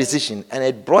minor decision, and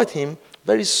it brought him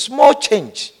very small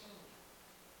change.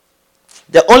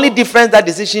 The only difference that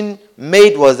decision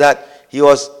made was that he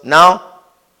was now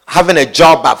having a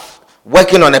job of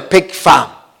working on a pig farm.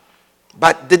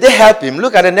 But did they help him?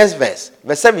 Look at the next verse.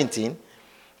 Verse 17.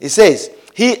 It says,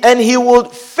 he would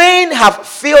fain have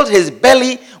filled his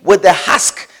belly with the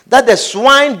husk that the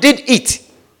swine did eat.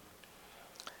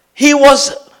 He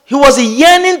was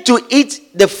yearning to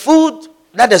eat the food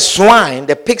that the swine,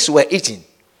 the pigs were eating.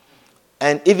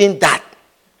 And even that,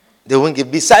 they won't give.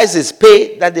 Besides his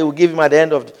pay that they will give him at the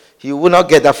end of, he will not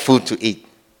get that food to eat.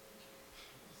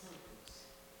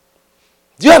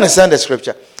 Do you understand the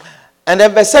scripture? And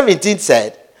then verse 17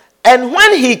 said, and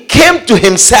when he came to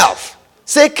himself,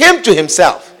 say came to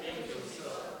himself.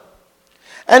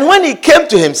 And when he came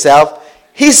to himself,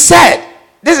 he said,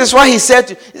 this is what he said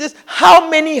to, he says, how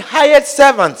many hired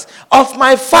servants of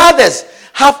my father's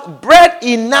have bread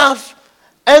enough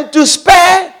and to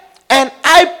spare, and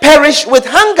I perish with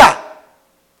hunger?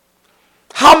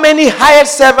 How many hired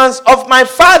servants of my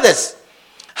father's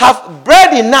have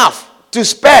bread enough to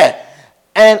spare,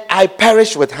 and I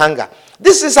perish with hunger?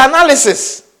 This is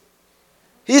analysis.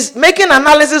 He's making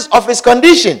analysis of his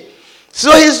condition.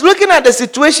 So he's looking at the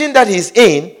situation that he's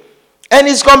in, and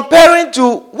he's comparing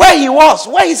to where he was,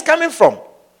 where he's coming from.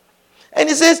 And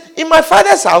he says, in my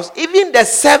father's house, even the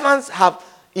servants have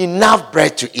enough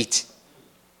bread to eat.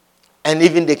 And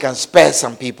even they can spare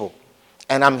some people.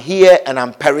 And I'm here and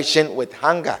I'm perishing with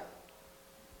hunger.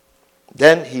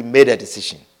 Then he made a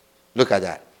decision. Look at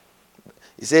that.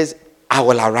 He says, I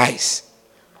will arise.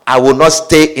 I will not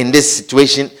stay in this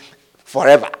situation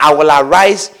forever. I will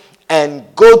arise and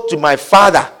go to my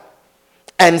father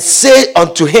and say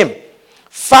unto him,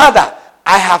 Father,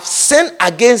 I have sinned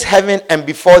against heaven and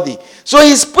before thee. So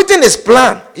he's putting his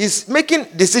plan. He's making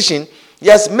decision. He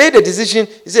has made a decision.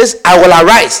 He says, I will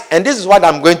arise. And this is what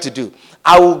I'm going to do.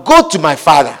 I will go to my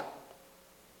father.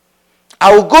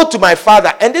 I will go to my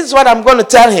father. And this is what I'm going to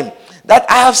tell him. That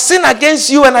I have sinned against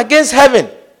you and against heaven.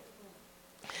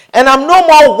 And I'm no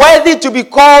more worthy to be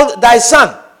called thy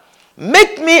son.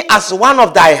 Make me as one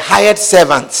of thy hired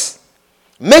servants.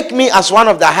 Make me as one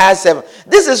of the hired servants.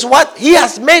 This is what he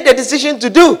has made the decision to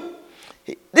do.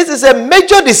 This is a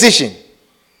major decision.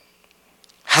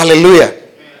 Hallelujah.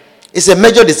 It's a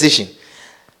major decision.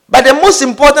 But the most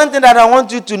important thing that I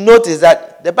want you to note is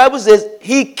that the Bible says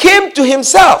he came to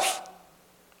himself.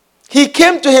 He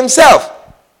came to himself.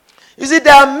 You see,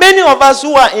 there are many of us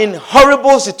who are in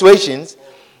horrible situations,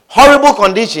 horrible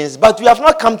conditions, but we have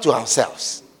not come to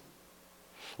ourselves.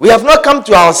 We have not come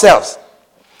to ourselves.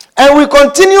 And we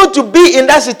continue to be in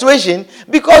that situation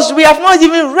because we have not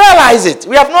even realized it.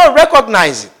 We have not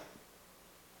recognized it.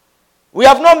 We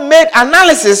have not made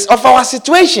analysis of our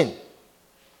situation.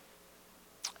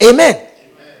 Amen.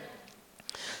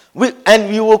 And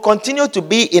we will continue to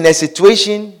be in a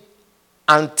situation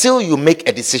until you make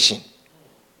a decision.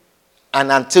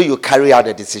 and until you carry out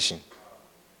the decision.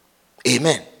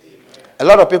 Amen. A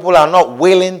lot of people are not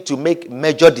willing to make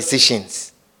major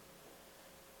decisions.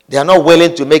 They are not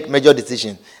willing to make major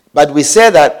decisions. But we say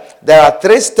that there are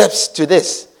 3 steps to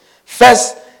this.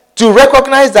 First, to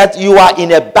recognize that you are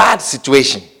in a bad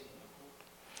situation.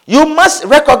 You must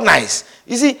recognize.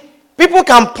 You see, people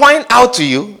can point out to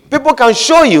you, people can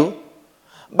show you,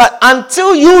 but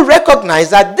until you recognize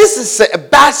that this is a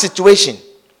bad situation,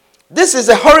 this is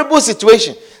a horrible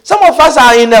situation. Some of us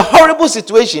are in a horrible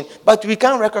situation, but we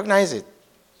can't recognize it.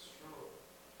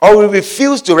 Or we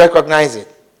refuse to recognize it.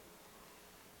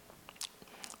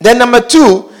 Then number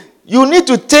 2, you need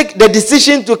to take the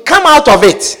decision to come out of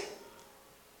it.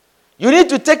 You need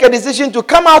to take a decision to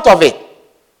come out of it.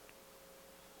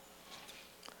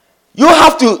 You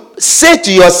have to say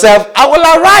to yourself, I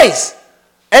will arise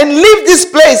and leave this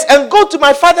place and go to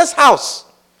my father's house.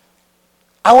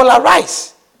 I will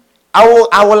arise. I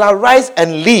will arise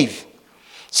and leave.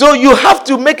 So you have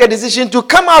to make a decision to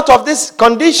come out of this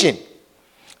condition.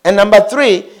 And number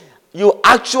 3, you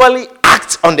actually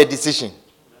act on the decision.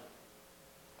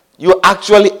 You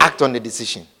actually act on the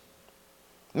decision.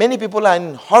 Many people are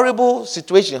in horrible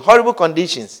situations, horrible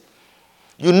conditions.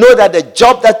 You know that the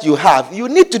job that you have, you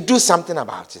need to do something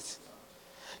about it.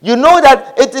 You know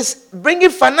that it is bringing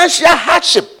financial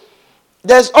hardship.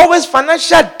 There's always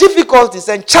financial difficulties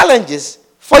and challenges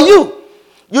for you.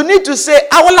 You need to say,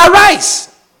 I will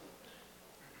arise.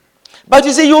 But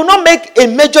you see, you will not make a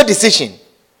major decision.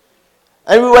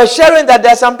 And we were sharing that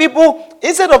there are some people,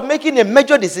 instead of making a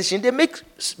major decision, they make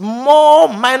small,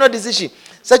 minor decisions,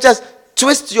 such as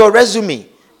twist your resume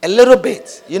a little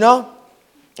bit,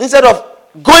 Instead of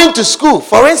going to school,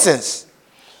 for instance,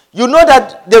 you know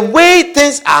that the way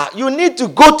things are, you need to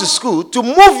go to school to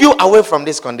move you away from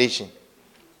this condition.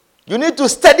 You need to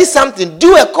study something,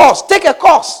 do a course, take a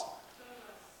course.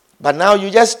 But now you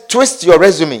just twist your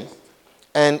resume,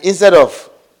 and instead of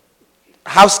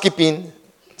housekeeping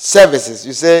services,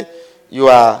 you say you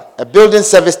are a building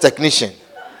service technician.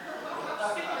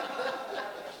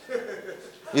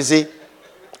 You see?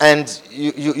 And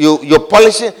you're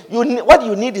polishing. What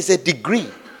you need is a degree.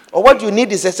 Or what you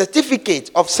need is a certificate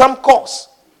of some course.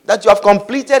 That you have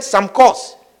completed some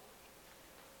course.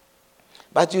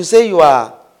 But you say you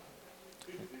are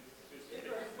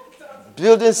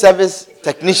building service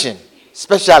technician,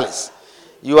 specialist.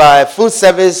 You are a food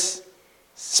service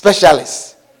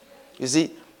specialist. You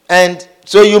see? And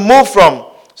so you move from,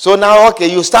 so now, okay,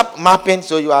 you stop mapping,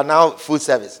 so you are now food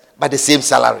service. But the same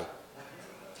salary.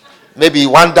 Maybe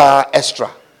 $1 extra.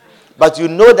 But you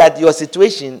know that your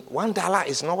situation, $1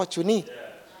 is not what you need.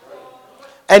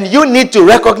 And you need to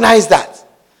recognize that.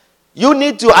 You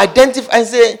need to identify and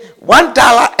say,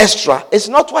 $1 extra is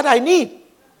not what I need.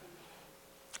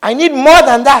 I need more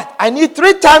than that. I need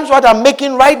 3 times what I'm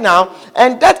making right now.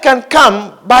 And that can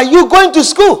come by you going to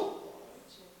school.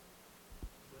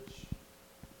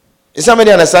 Is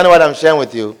somebody understanding what I'm sharing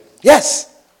with you?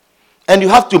 Yes. And you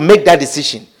have to make that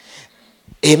decision.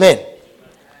 Amen.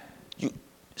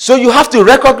 So you have to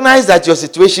recognize that your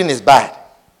situation is bad.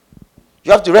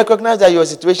 You have to recognize that your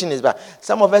situation is bad.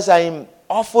 Some of us are in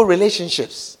awful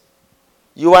relationships.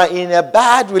 You are in a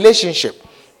bad relationship.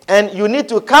 And you need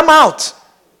to come out.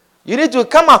 You need to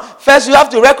come out. First, you have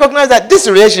to recognize that this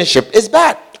relationship is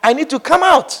bad. I need to come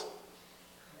out.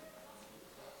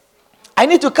 I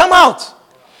need to come out.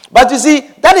 But you see,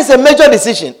 that is a major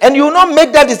decision. And you will not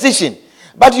make that decision.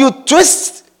 But you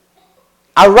twist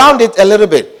around it a little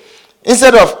bit.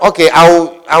 Instead of, okay,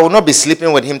 I will not be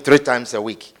sleeping with him 3 times a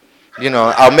week.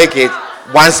 I'll make it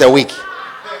once a week.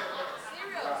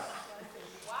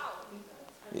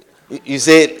 You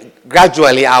say,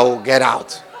 gradually I will get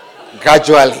out.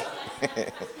 Gradually.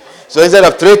 So instead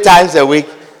of 3 times a week,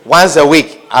 once a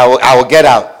week, I will get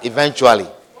out eventually.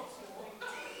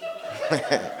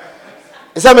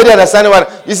 Is somebody understanding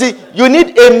what? You see, you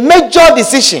need a major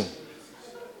decision.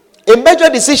 A major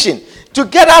decision to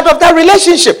get out of that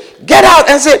relationship. Get out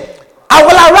and say, I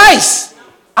will arise.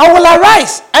 I will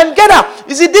arise and get out.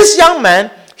 You see, this young man,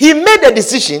 he made a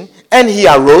decision and he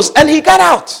arose and he got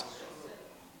out.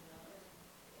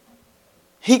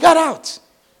 He got out.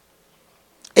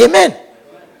 Amen.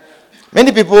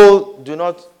 Many people do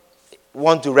not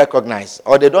want to recognize,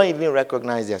 or they don't even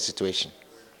recognize their situation.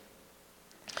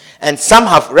 And some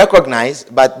have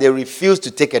recognized, but they refuse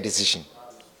to take a decision.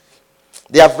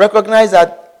 They have recognized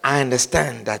that I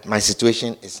understand that my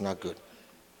situation is not good.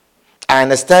 I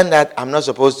understand that I'm not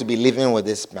supposed to be living with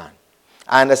this man.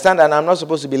 I understand that I'm not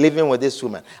supposed to be living with this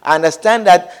woman. I understand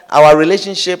that our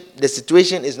relationship, the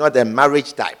situation is not a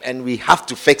marriage type, and we have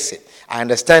to fix it. I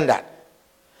understand that.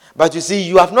 But you see,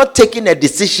 you have not taken a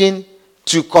decision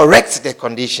to correct the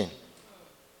condition.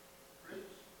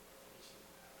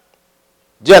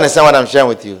 Do you understand what I'm sharing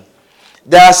with you?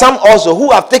 There are some also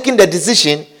who have taken the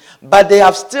decision, but they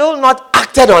have still not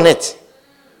acted on it.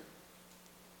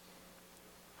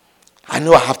 I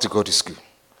know I have to go to school.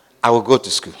 I will go to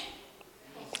school.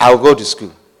 I will go to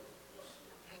school.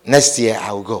 Next year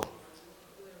I will go.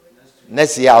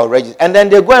 Next year I will register. And then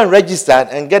they go and register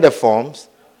and get the forms,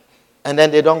 and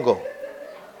then they don't go.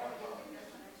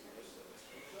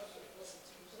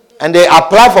 And they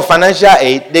apply for financial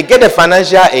aid, they get the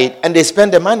financial aid, and they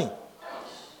spend the money.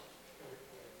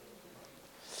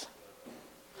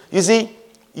 You see,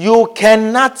 you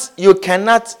cannot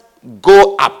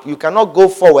go up, you cannot go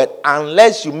forward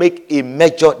unless you make a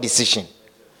major decision.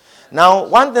 Now,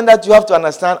 one thing that you have to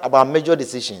understand about major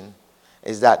decision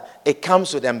is that it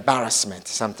comes with embarrassment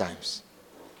sometimes.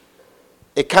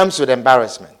 It comes with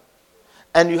embarrassment.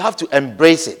 And you have to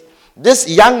embrace it. This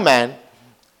young man,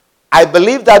 I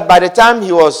believe that by the time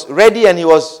he was ready and he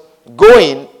was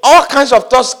going, all kinds of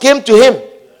thoughts came to him.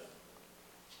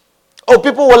 Oh,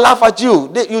 people will laugh at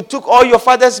you. You took all your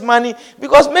father's money.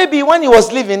 Because maybe when he was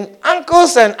leaving,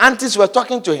 uncles and aunties were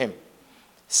talking to him.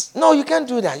 No, you can't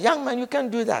do that. Young man, you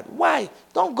can't do that. Why?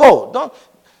 Don't go. Don't.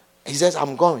 He says,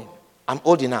 I'm going. I'm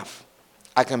old enough.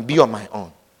 I can be on my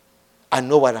own. I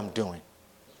know what I'm doing.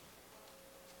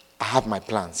 I have my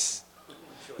plans.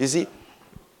 You see?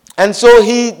 And so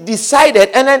he decided,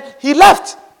 and then he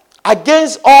left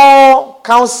against all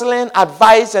counseling,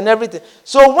 advice, and everything.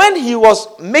 So when he was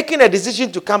making a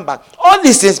decision to come back, all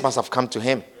these things must have come to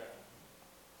him.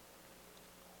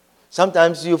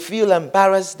 Sometimes you feel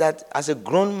embarrassed that as a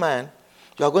grown man,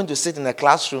 you are going to sit in a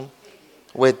classroom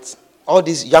with all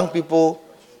these young people,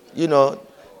 you know,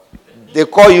 they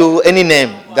call you any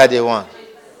name that they want.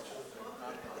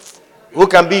 Who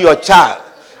can be your child?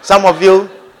 Some of you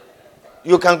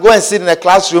can go and sit in a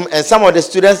classroom and some of the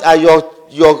students are your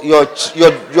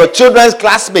children's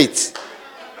classmates.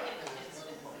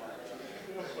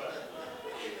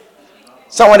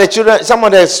 Some of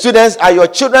the students are your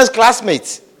children's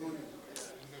classmates.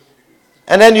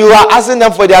 And then you are asking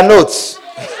them for their notes.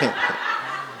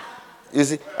 You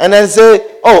see? And then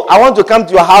say, oh, I want to come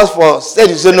to your house for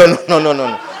study. You say,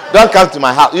 no. Don't come to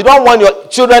my house. You don't want your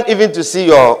children even to see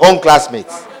your own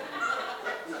classmates.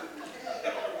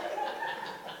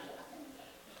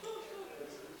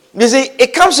 You see,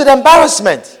 it comes with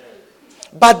embarrassment.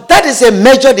 But that is a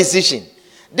major decision.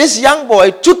 This young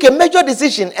boy took a major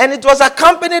decision and it was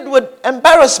accompanied with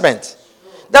embarrassment.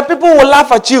 That people will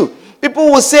laugh at you.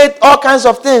 People will say all kinds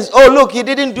of things. Oh, look, he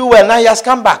didn't do well. Now he has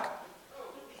come back.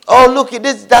 Oh, look,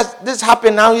 this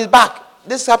happened. Now he's back.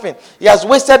 This happened. He has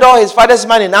wasted all his father's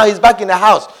money. Now he's back in the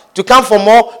house to come for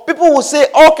more. People will say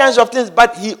all kinds of things,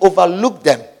 but he overlooked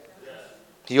them.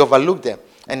 He overlooked them.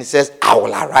 And he says, I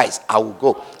will arise. I will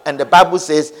go. And the Bible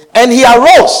says, and he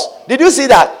arose. Did you see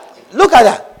that? Look at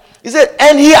that. He said,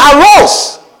 and he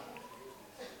arose.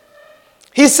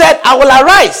 He said, I will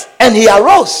arise. And he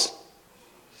arose.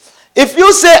 If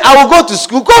you say, I will go to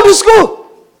school, go to school.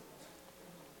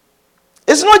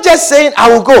 It's not just saying, I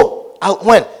will go.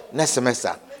 When? Next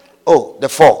semester. Oh, the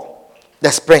fall, the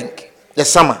spring, the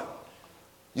summer.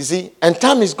 You see? And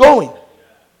time is going.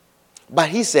 But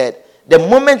he said, the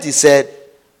moment he said,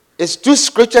 it's two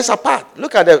scriptures apart.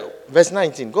 Look at the verse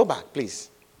 19. Go back, please.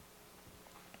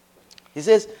 He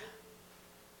says,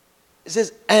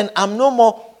 and I'm no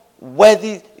more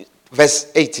worthy. Verse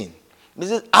 18. He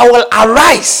says, I will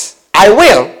arise. I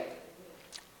will.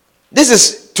 This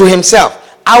is to himself.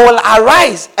 I will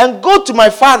arise and go to my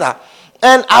father,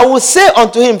 and I will say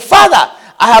unto him, Father,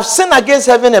 I have sinned against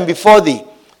heaven and before thee.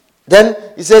 Then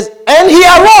he says, and he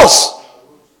arose.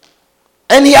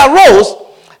 And he arose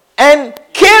and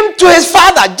came to his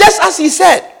father, just as he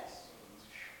said.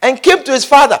 And came to his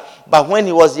father. But when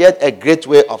he was yet a great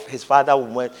way off, his father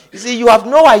went. You see, you have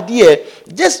no idea.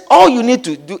 Just all you need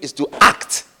to do is to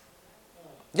act.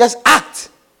 Just act.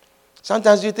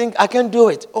 Sometimes you think, I can't do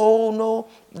it. Oh, no.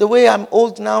 The way I'm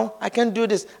old now, I can't do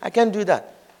this. I can't do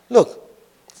that. Look.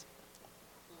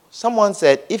 Someone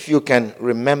said, if you can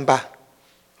remember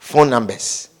phone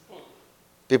numbers,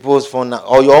 people's phone number,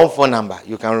 or your own phone number,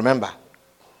 you can remember.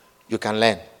 You can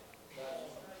learn.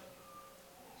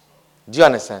 Do you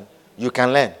understand? You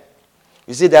can learn.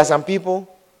 You see, there are some people.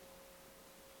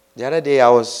 The other day I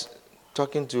was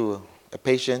talking to a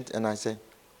patient and I said,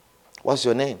 what's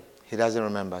your name? He doesn't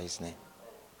remember his name.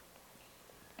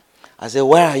 I said,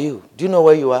 where are you? Do you know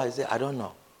where you are? He said, I don't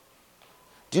know.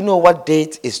 Do you know what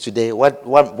date is today?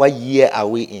 What year are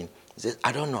we in? He said,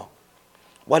 I don't know.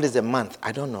 What is the month?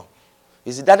 I don't know.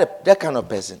 You see, that kind of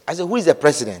person. I said, who is the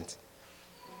president?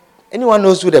 Anyone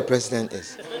knows who the president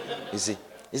is? You see,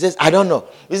 he says, I don't know.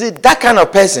 You see, that kind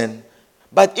of person.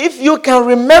 But if you can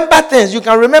remember things, you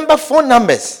can remember phone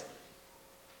numbers.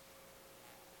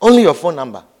 Only your phone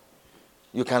number.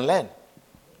 You can learn.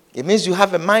 It means you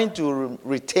have a mind to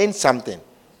retain something.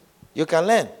 You can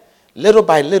learn. Little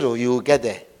by little, you will get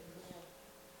there.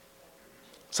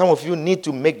 Some of you need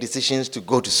to make decisions to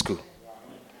go to school.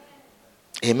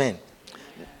 Amen.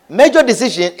 Major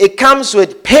decision, it comes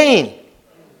with pain.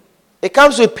 It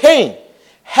comes with pain.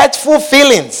 Hurtful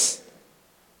feelings.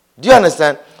 Do you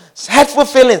understand? Hurtful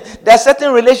feelings. There are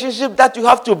certain relationships that you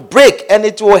have to break, and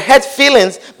it will hurt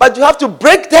feelings, but you have to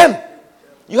break them.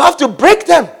 You have to break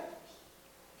them.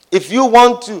 If you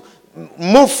want to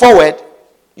move forward,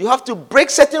 you have to break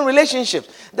certain relationships.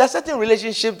 There are certain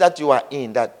relationships that you are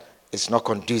in that is not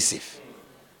conducive.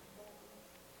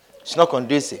 It's not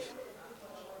conducive.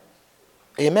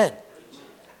 Amen.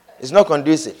 It's not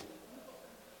conducive.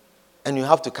 And you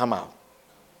have to come out.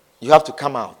 You have to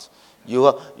come out.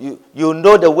 You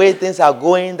know the way things are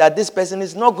going, that this person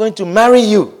is not going to marry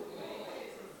you.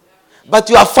 But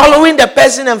you are following the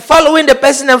person and following the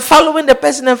person and following the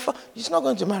person and he's not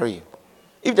going to marry you.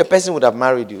 If the person would have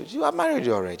married you, you have married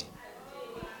you already.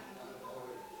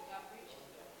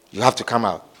 You have to come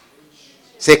out.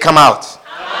 Say, come out.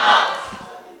 Come out.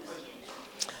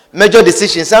 Major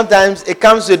decision. Sometimes it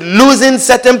comes with losing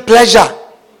certain pleasure.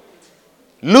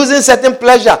 Losing certain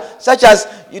pleasure. Such as,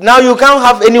 now you can't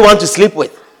have anyone to sleep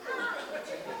with.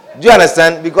 Do you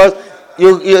understand? Because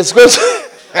you're supposed to...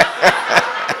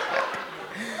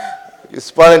 You're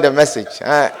spoiling the message.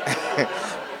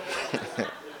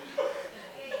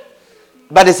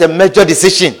 But it's a major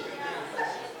decision.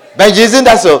 Benji, isn't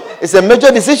that so? It's a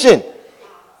major decision.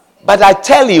 But I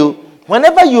tell you,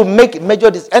 whenever you make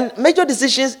major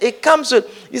decisions, it comes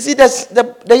with, you see,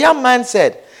 the young man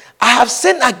said, I have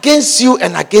sinned against you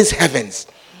and against heavens.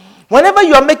 Whenever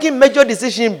you are making major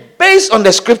decisions based on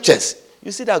the scriptures,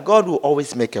 you see that God will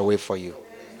always make a way for you.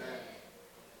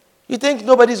 You think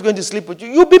nobody is going to sleep with you?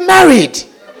 You'll be married.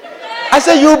 I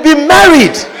said, you'll be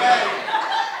married.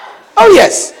 Oh,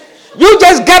 yes. You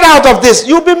just get out of this.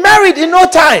 You'll be married in no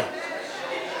time.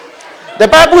 The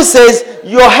Bible says,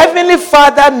 your heavenly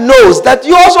Father knows that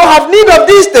you also have need of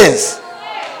these things.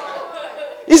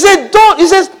 He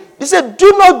said,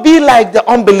 do not be like the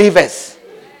unbelievers.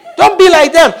 Don't be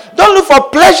like them. Don't look for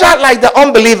pleasure like the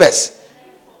unbelievers.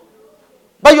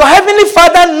 But your heavenly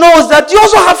Father knows that you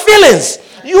also have feelings.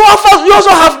 You also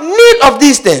have need of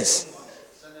these things.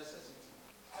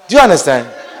 Do you understand?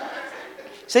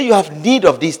 Say you have need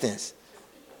of these things.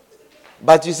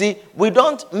 But you see, we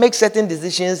don't make certain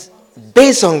decisions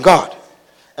based on God.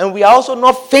 And we are also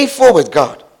not faithful with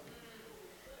God.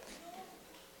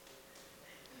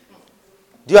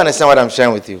 Do you understand what I'm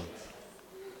sharing with you?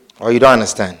 Or you don't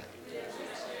understand?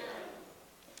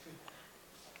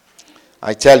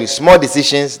 I tell you, small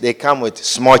decisions, they come with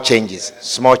small changes.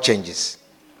 Small changes.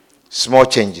 Small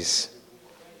changes.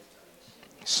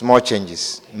 Small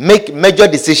changes. Make major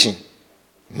decision.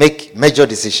 Make major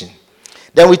decision.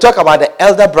 Then we talk about the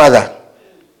elder brother.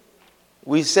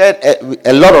 We said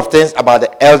a lot of things about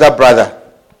the elder brother.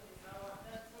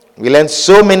 We learned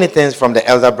so many things from the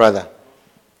elder brother.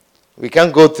 We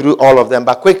can't go through all of them,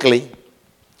 but quickly,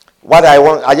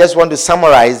 I just want to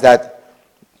summarize that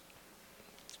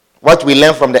what we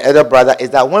learn from the elder brother is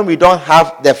that when we don't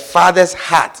have the Father's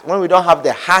heart, when we don't have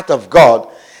the heart of God,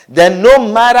 then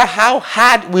no matter how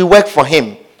hard we work for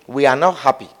Him, we are not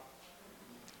happy.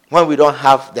 When we don't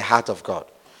have the heart of God.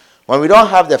 When we don't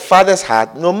have the Father's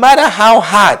heart, no matter how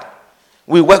hard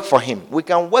we work for Him, we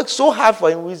can work so hard for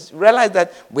Him, we realize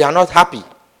that we are not happy.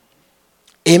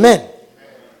 Amen.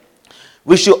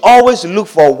 We should always look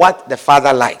for what the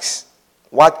Father likes,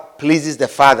 what pleases the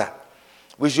Father.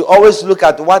 We should always look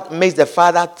at what makes the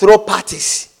Father throw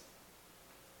parties.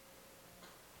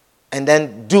 And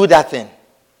then do that thing.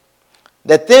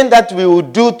 The thing that we will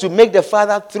do to make the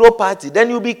Father throw party, then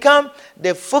you become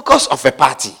the focus of a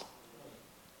party.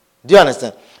 Do you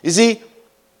understand? You see,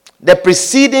 the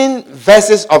preceding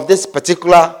verses of this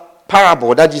particular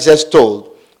parable that Jesus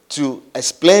told to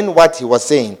explain what he was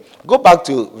saying, go back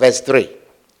to verse 3.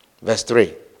 Verse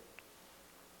 3.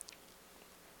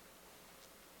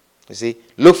 You see,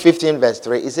 Luke 15 verse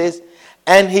 3, it says,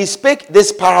 and he spake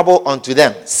this parable unto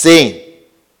them, saying,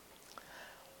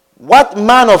 what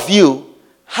man of you,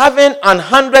 having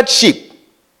 100 sheep,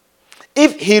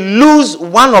 if he lose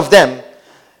one of them,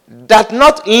 doth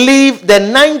not leave the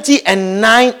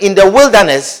 99 in the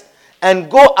wilderness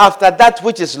and go after that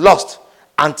which is lost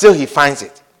until he finds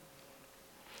it?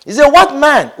 He said, what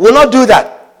man will not do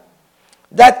that?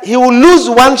 That he will lose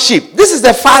one sheep. This is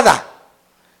the Father.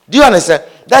 Do you understand?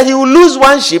 That he will lose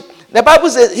one sheep. The Bible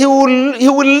says he will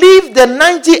leave the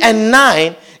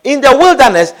 99 in the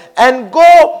wilderness and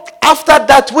go after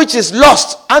that which is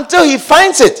lost until he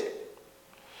finds it.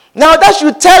 Now that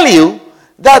should tell you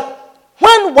that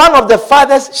when one of the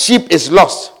father's sheep is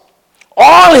lost,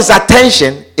 all his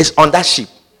attention is on that sheep.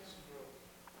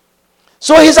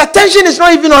 So his attention is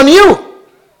not even on you.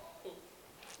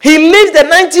 He leaves the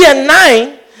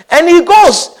 99 and he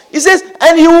goes. He says,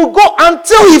 and he will go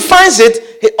until he finds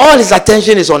it. All his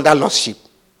attention is on that lost sheep.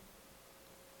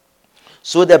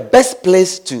 So the best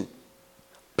place to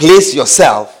place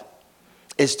yourself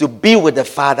is to be with the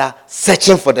Father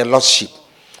searching for the lost sheep.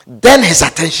 Then his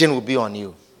attention will be on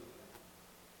you.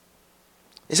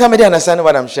 Is somebody understanding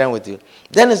what I'm sharing with you?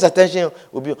 Then his attention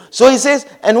will be. So he says,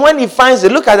 and when he finds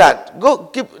it, look at that. Go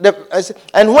keep the.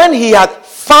 And when he had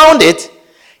found it,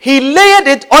 he laid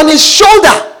it on his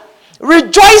shoulder,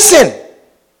 rejoicing.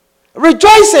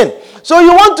 Rejoicing. So you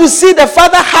want to see the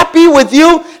Father happy with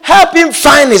you, help him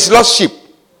find his lost sheep.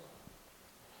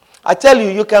 I tell you,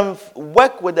 you can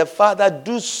work with the Father,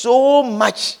 do so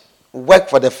much work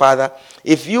for the Father.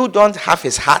 If you don't have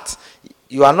his heart,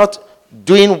 you are not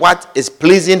doing what is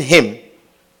pleasing him,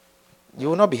 you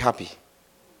will not be happy.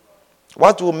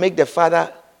 What will make the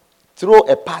Father throw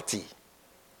a party,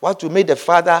 what will make the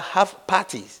Father have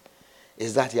parties,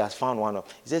 is that he has found one of.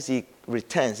 He says he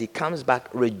returns, he comes back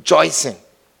rejoicing.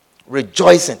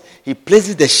 Rejoicing. He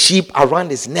places the sheep around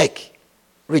his neck,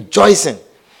 rejoicing.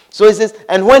 So he says,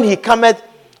 and when he cometh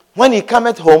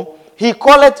home, he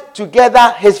calleth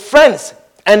together his friends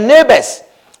and neighbors,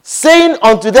 saying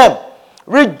unto them,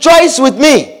 rejoice with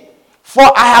me, for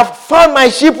I have found my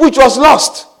sheep which was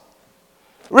lost.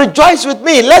 Rejoice with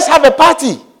me. Let's have a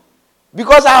party,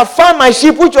 because I have found my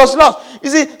sheep which was lost. You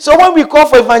see, so when we call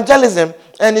for evangelism,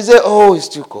 and he say, oh, it's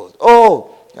too cold.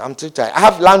 Oh, I'm too tired. I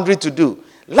have laundry to do.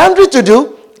 Laundry to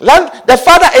do? The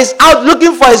Father is out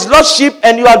looking for his lost sheep,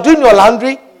 and you are doing your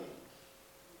laundry.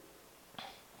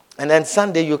 And then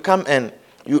Sunday you come and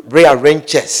you rearrange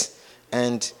chairs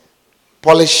and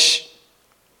polish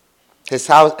his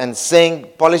house and sing,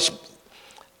 polish.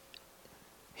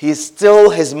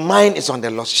 His mind is on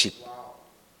the lost sheep.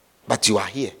 But you are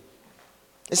here.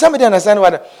 Is somebody understand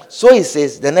what? So he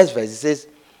says, the next verse, he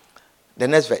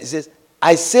says,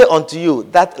 I say unto you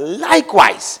that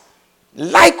likewise,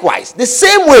 the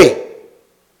same way,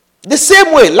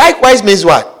 likewise means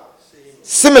what?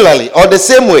 Similarly, or the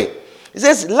same way. It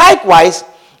says, likewise,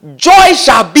 joy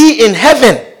shall be in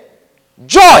heaven.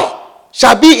 Joy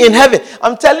shall be in heaven.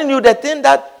 I'm telling you, the thing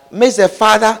that makes the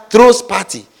Father throws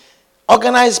party,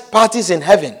 organize parties in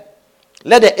heaven.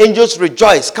 Let the angels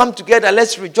rejoice. Come together,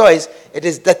 let's rejoice. It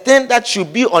is the thing that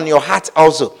should be on your heart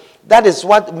also. That is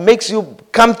what makes you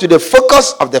come to the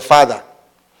focus of the Father.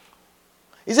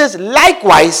 He says,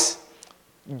 likewise,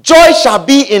 joy shall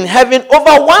be in heaven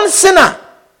over one sinner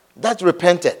that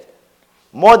repented.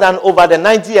 More than over the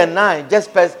 99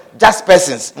 just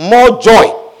persons. More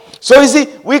joy. So you see,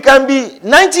 we can be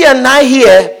 99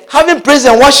 here having praise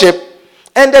and worship,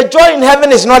 and the joy in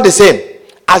heaven is not the same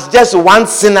as just one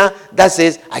sinner that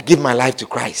says, I give my life to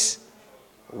Christ.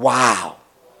 Wow.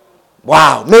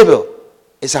 Mabel,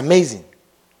 it's amazing.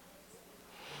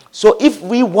 So if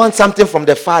we want something from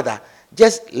the Father,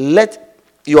 just let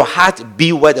your heart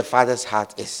be where the Father's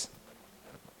heart is.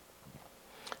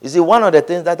 You see, one of the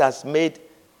things that has made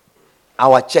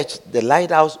our church, the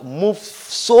Lighthouse, move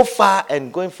so far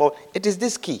and going forward, it is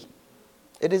this key.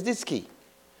 It is this key.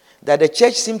 That the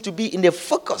church seems to be in the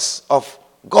focus of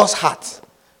God's heart,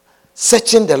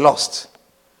 searching the lost,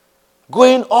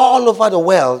 going all over the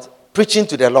world, preaching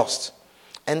to the lost.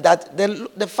 And that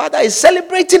the Father is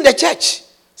celebrating the church.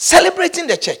 Celebrating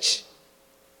the church.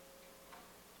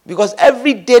 Because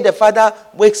every day the Father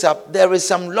wakes up, there is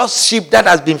some lost sheep that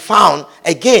has been found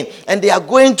again. And they are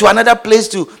going to another place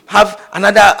to have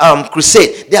another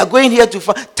crusade. They are going here to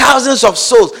find thousands of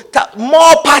souls.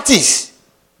 More parties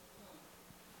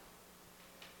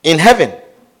in heaven.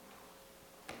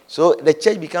 So the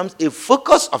church becomes a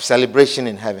focus of celebration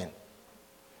in heaven.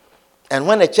 And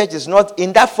when the church is not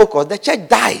in that focus, the church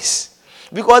dies.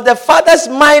 Because the Father's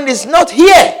mind is not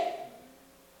here.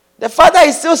 The Father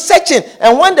is still searching.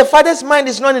 And when the Father's mind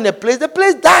is not in a place, the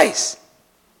place dies.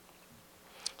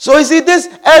 So you see, this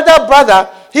elder brother,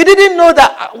 he didn't know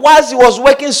that whilst he was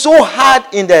working so hard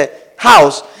in the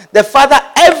house, the Father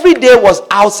every day was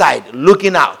outside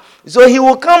looking out. So he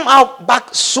will come out back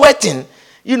sweating,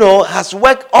 has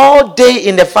worked all day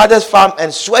in the Father's farm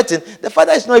and sweating. The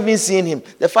Father is not even seeing him.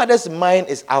 The Father's mind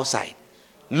is outside,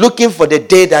 looking for the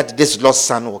day that this lost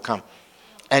son will come.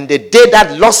 And the day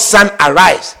that lost son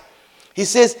arrives, he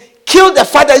says, killed the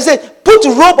father. He said, put a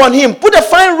robe on him. Put a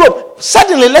fine robe.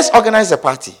 Suddenly, let's organize a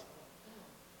party.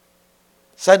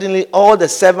 Suddenly, all the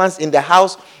servants in the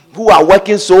house who are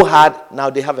working so hard, now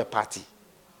they have a party.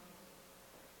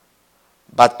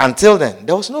 But until then,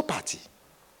 there was no party.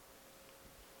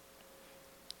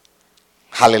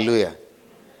 Hallelujah.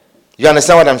 You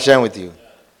understand what I'm sharing with you?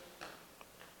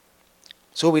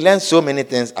 So we learned so many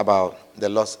things about the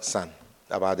lost son,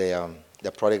 about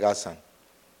the prodigal son,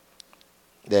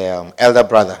 the elder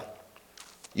brother.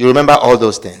 You remember all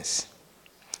those things.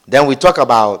 Then we talk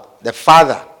about the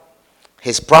father,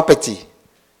 his property,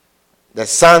 the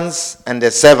sons and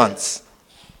the servants.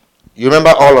 You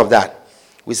remember all of that.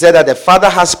 We said that the father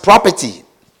has property.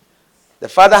 The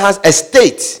father has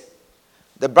estate.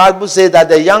 The Bible says that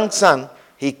the young son,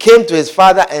 he came to his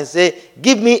father and said,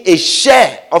 give me a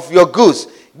share of your goods.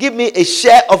 Give me a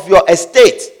share of your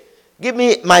estate. Give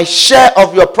me my share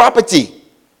of your property.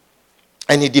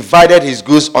 And he divided his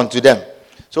goods unto them.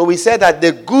 So we said that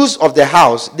the goods of the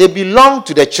house, they belong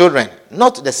to the children,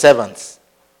 not the servants.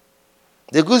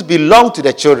 The goods belong to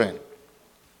the children.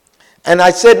 And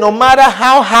I said, no matter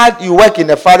how hard you work in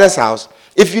the father's house,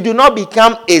 if you do not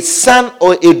become a son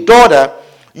or a daughter,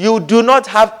 you do not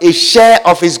have a share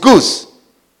of his goods.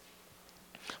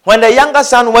 When the younger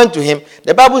son went to him,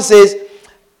 the Bible says,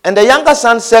 and the younger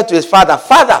son said to his father,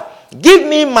 Father, give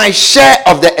me my share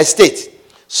of the estate.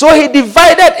 So he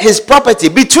divided his property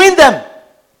between them.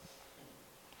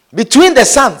 Between the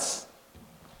sons.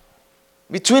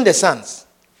 Between the sons.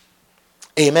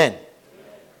 Amen.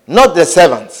 Not the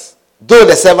servants. Though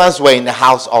the servants were in the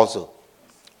house also.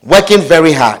 Working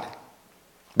very hard.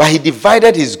 But he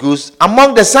divided his goods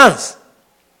among the sons.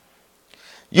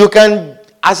 You can,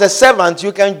 as a servant,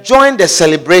 you can join the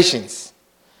celebrations.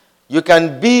 You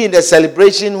can be in the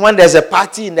celebration when there's a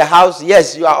party in the house.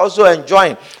 Yes, you are also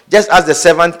enjoying. Just as the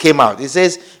servant came out. He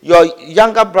says, your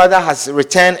younger brother has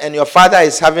returned and your father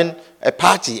is having a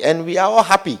party. And we are all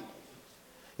happy.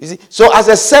 You see? So as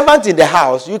a servant in the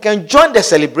house, you can join the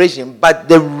celebration. But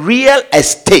the real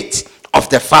estate of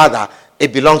the father,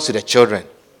 it belongs to the children.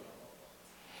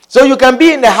 So you can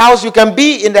be in the house,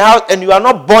 and you are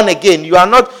not born again. You have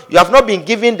not been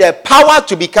given the power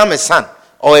to become a son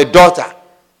or a daughter.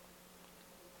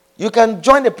 You can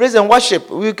join the praise and worship.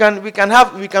 We can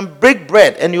break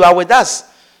bread and you are with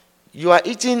us. You are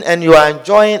eating and you are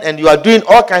enjoying and you are doing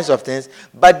all kinds of things.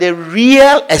 But the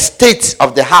real estate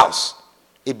of the house,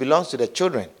 it belongs to the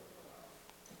children.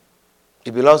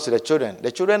 It belongs to the children.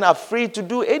 The children are free to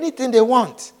do anything they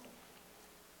want.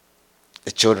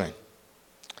 The children.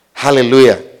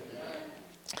 Hallelujah.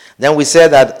 Then we said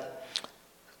that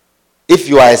if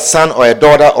you are a son or a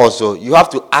daughter also, you have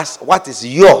to ask what is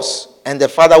yours, and the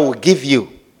father will give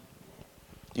you.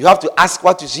 You have to ask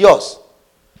what is yours.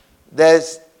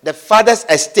 There's the father's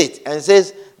estate, and it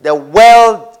says the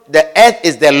world, the earth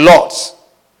is the Lord's,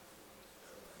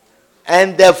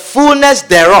 and the fullness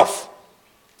thereof.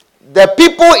 The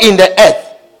people in the earth,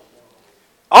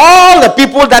 all the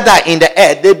people that are in the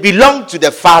earth, they belong to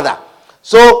the father.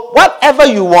 So whatever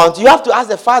you want, you have to ask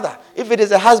the father. If it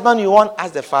is a husband you want,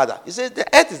 ask the father. He says the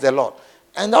earth is the Lord.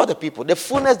 And all the people, the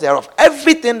fullness thereof,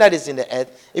 everything that is in the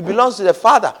earth, it belongs to the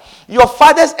father. Your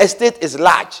father's estate is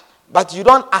large, but you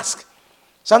don't ask.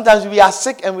 Sometimes we are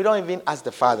sick and we don't even ask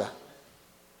the father.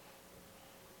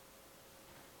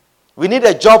 We need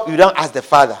a job, you don't ask the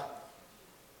father.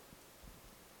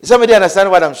 Somebody understand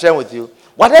what I'm sharing with you?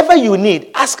 Whatever you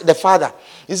need, ask the father.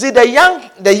 You see, the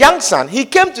young son, he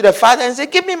came to the father and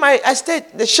said, give me my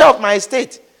estate, the share of my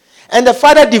estate. And the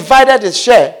father divided his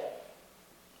share,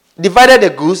 divided the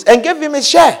goods, and gave him his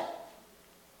share.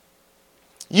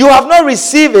 You have not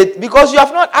received it because you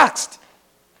have not asked.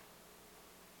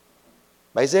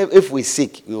 But he said, if we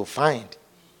seek, we will find.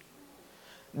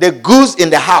 The goods in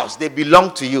the house, they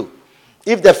belong to you.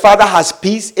 If the father has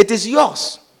peace, it is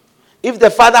yours. If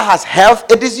the father has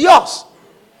health, it is yours.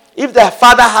 If the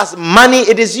father has money,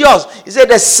 it is yours. He said,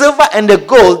 the silver and the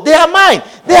gold, they are mine.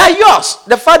 They are yours.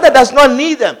 The father does not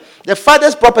need them. The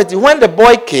father's property, when the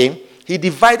boy came, he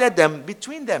divided them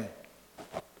between them.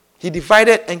 He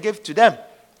divided and gave to them.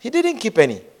 He didn't keep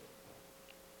any.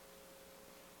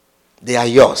 They are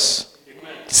yours.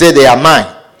 Amen. Say, they are mine.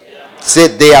 Yeah. Say,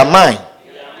 they are mine.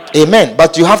 Yeah. Amen.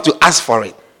 But you have to ask for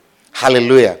it.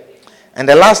 Hallelujah. And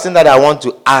the last thing that I want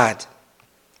to add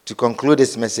to conclude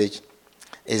this message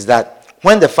is that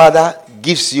when the father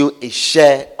gives you a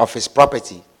share of his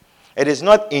property, it is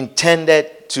not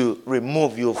intended to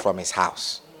remove you from his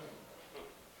house.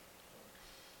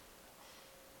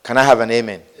 Can I have an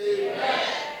amen? Amen.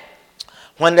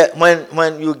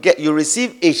 When you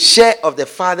receive a share of the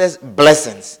father's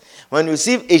blessings, when you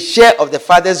receive a share of the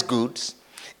Father's goods,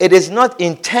 it is not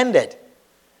intended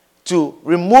to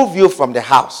remove you from the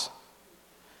house.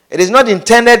 It is not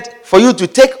intended for you to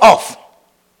take off.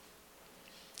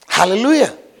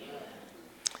 Hallelujah.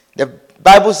 The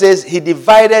Bible says he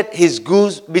divided his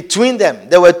goods between them.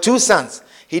 There were 2 sons.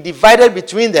 He divided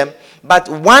between them, but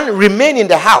one remained in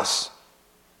the house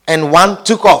and one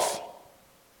took off.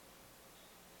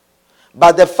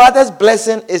 But the Father's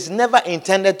blessing is never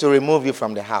intended to remove you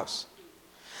from the house.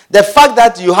 The fact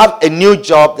that you have a new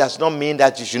job does not mean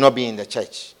that you should not be in the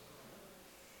church.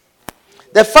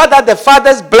 The fact that the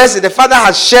Father's blessing, the Father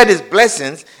has shared his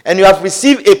blessings and you have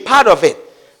received a part of it,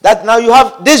 that now you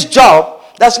have this job,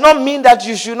 does not mean that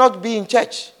you should not be in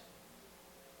church.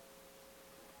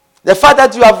 The fact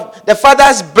that you have the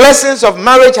Father's blessings of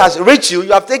marriage has reached you,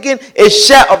 you have taken a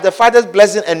share of the Father's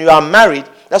blessing and you are married,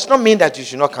 does not mean that you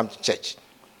should not come to church.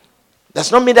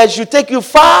 Does not mean that it should take you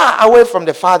far away from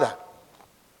the Father.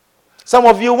 Some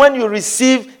of you, when you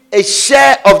receive a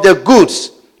share of the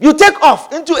goods, you take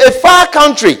off into a far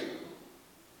country.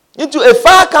 Into a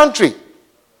far country.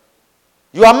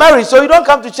 You are married, so you don't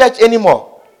come to church anymore.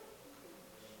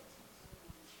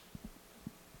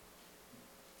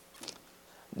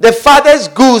 The Father's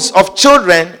goods of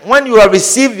children, when you have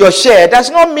received your share, does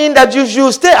not mean that you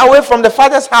should stay away from the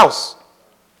Father's house.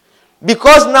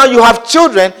 Because now you have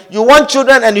children, you want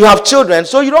children and you have children,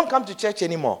 so you don't come to church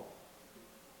anymore.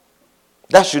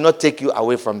 That should not take you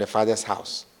away from the Father's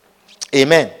house.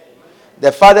 Amen.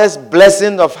 The Father's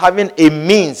blessing of having a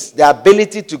means, the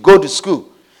ability to go to school,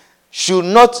 should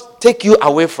not take you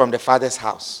away from the Father's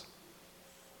house.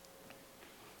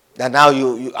 That now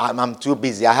I'm too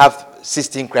busy. I have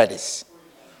 16 credits.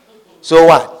 So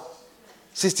what?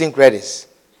 16 credits.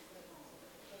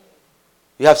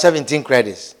 You have 17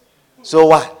 credits. So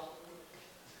what?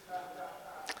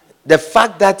 The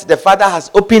fact that the Father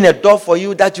has opened a door for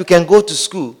you that you can go to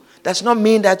school does not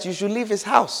mean that you should leave his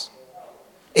house.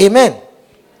 Amen.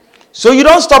 So you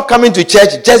don't stop coming to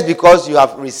church just because you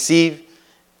have received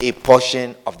a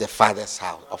portion of the Father's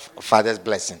house, of Father's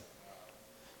blessing.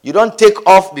 You don't take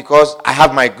off because I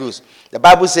have my goods. The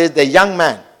Bible says the young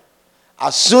man,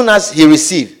 as soon as he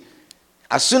received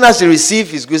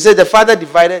his goods, says the Father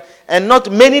divided, and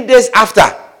not many days after.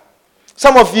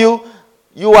 Some of you,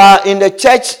 you are in the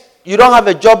church, you don't have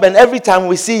a job, and every time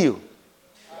we see you.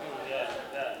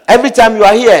 Every time you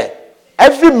are here,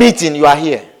 every meeting you are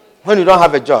here, when you don't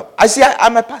have a job.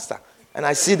 I'm a pastor, and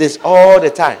I see this all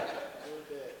the time.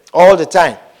 All the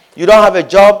time. You don't have a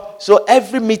job, so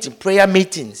every meeting, prayer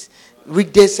meetings,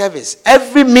 weekday service,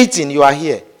 every meeting you are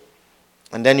here.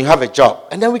 And then you have a job.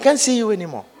 And then we can't see you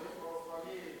anymore.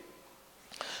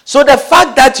 So the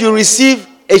fact that you receive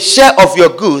a share of your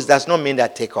goods does not mean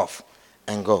that take off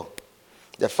and go.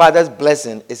 The Father's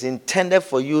blessing is intended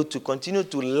for you to continue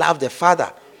to love the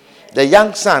Father. The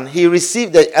young son,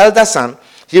 the elder son,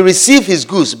 he received his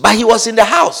goods, but he was in the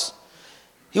house.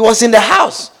 He was in the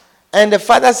house. And the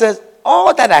Father says,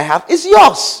 all that I have is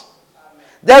yours.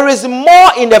 There is more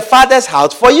in the Father's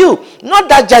house for you. Not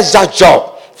that just that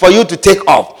job for you to take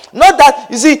off. Not that,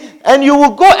 you see, and you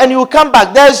will go and you will come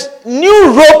back. There's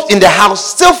new robes in the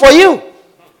house still for you.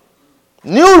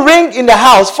 New ring in the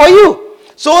house for you.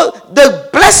 So the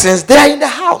blessings, they are in the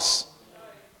house.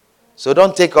 So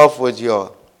don't take off with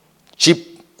your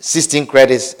cheap 16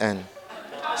 credits and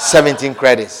 17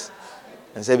 credits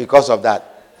and say, because of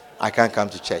that, I can't come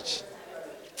to church.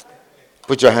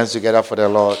 Put your hands together for the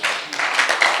Lord.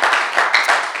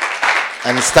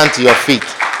 And stand to your feet.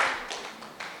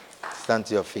 Stand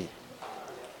to your feet.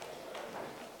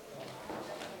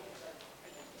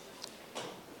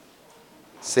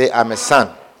 Say, I'm a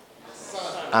son.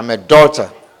 I'm a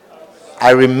daughter.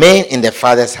 I remain in the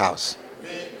Father's house.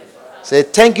 Say,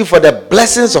 thank you for the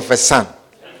blessings of a son.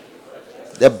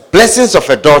 The blessings of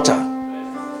a daughter.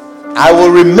 I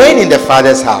will remain in the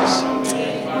Father's house.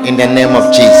 In the name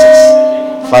of Jesus.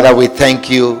 Father, we thank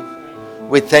you.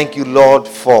 We thank you, Lord,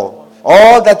 for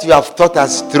all that you have taught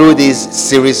us through this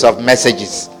series of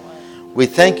messages. We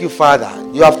thank you, Father.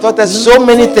 You have taught us so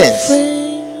many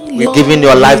things. We've given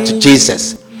your life to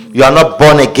Jesus. You are not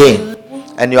born again.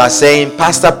 And you are saying,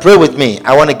 Pastor, pray with me.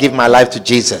 I want to give my life to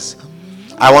Jesus.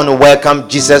 I want to welcome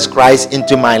Jesus Christ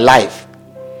into my life.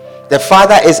 The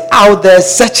Father is out there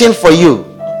searching for you.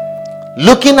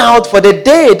 Looking out for the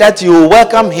day that you will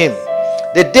welcome him.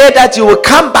 The day that you will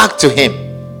come back to him.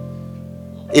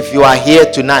 If you are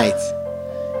here tonight,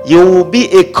 you will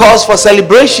be a cause for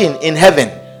celebration in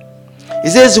heaven. He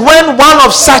says, when one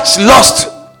of such lost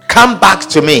come back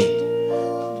to me,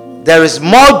 there is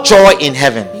more joy in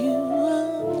heaven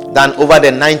than over the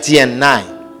 99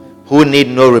 who need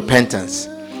no repentance.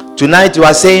 Tonight you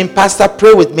are saying, Pastor,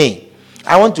 pray with me.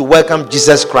 I want to welcome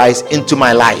Jesus Christ into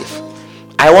my life.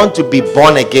 I want to be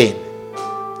born again.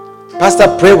 Pastor,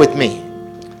 pray with me.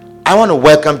 I want to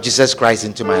welcome Jesus Christ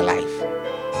into my life.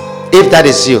 If that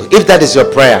is you, if that is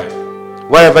your prayer,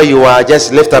 wherever you are,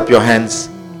 just lift up your hands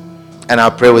and I'll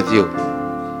pray with you.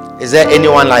 Is there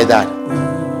anyone like that?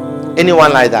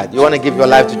 Anyone like that? You want to give your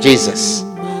life to Jesus?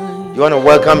 You want to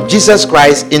welcome Jesus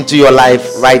Christ into your life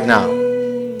right now?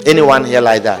 Anyone here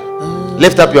like that?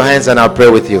 Lift up your hands and I'll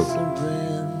pray with you.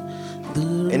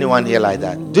 Anyone here like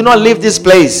that? Do not leave this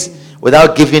place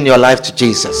without giving your life to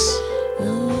Jesus.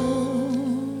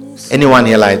 Anyone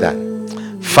here like that?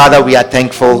 Father, we are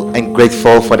thankful and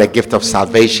grateful for the gift of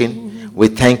salvation. We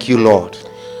thank you, Lord,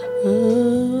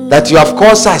 that you have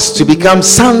caused us to become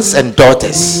sons and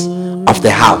daughters of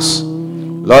the house.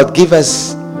 Lord, give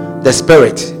us the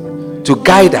Spirit to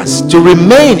guide us, to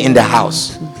remain in the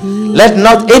house. Let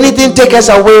not anything take us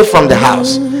away from the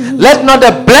house. Let not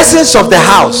the blessings of the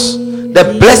house,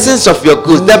 the blessings of your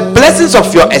goods, the blessings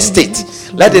of your estate,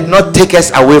 let it not take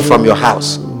us away from your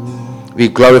house. We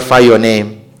glorify your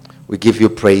name. We give you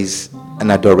praise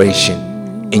and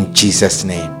adoration in Jesus'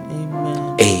 name.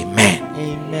 Amen.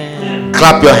 Amen.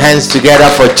 Clap your hands together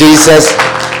for Jesus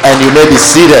and you may be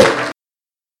seated.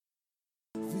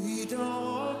 We don't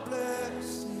want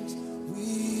blessings,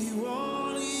 we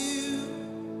want you.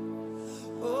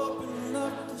 Open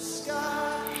up the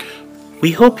sky.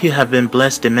 We hope you have been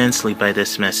blessed immensely by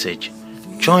this message.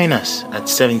 Join us at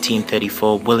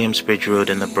 1734 Williamsbridge Road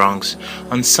in the Bronx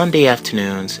on Sunday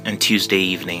afternoons and Tuesday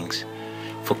evenings.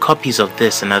 For copies of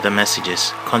this and other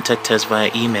messages, contact us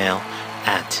via email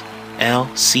at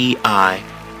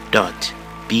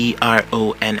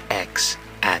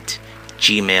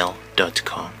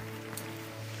lci.bronx@gmail.com.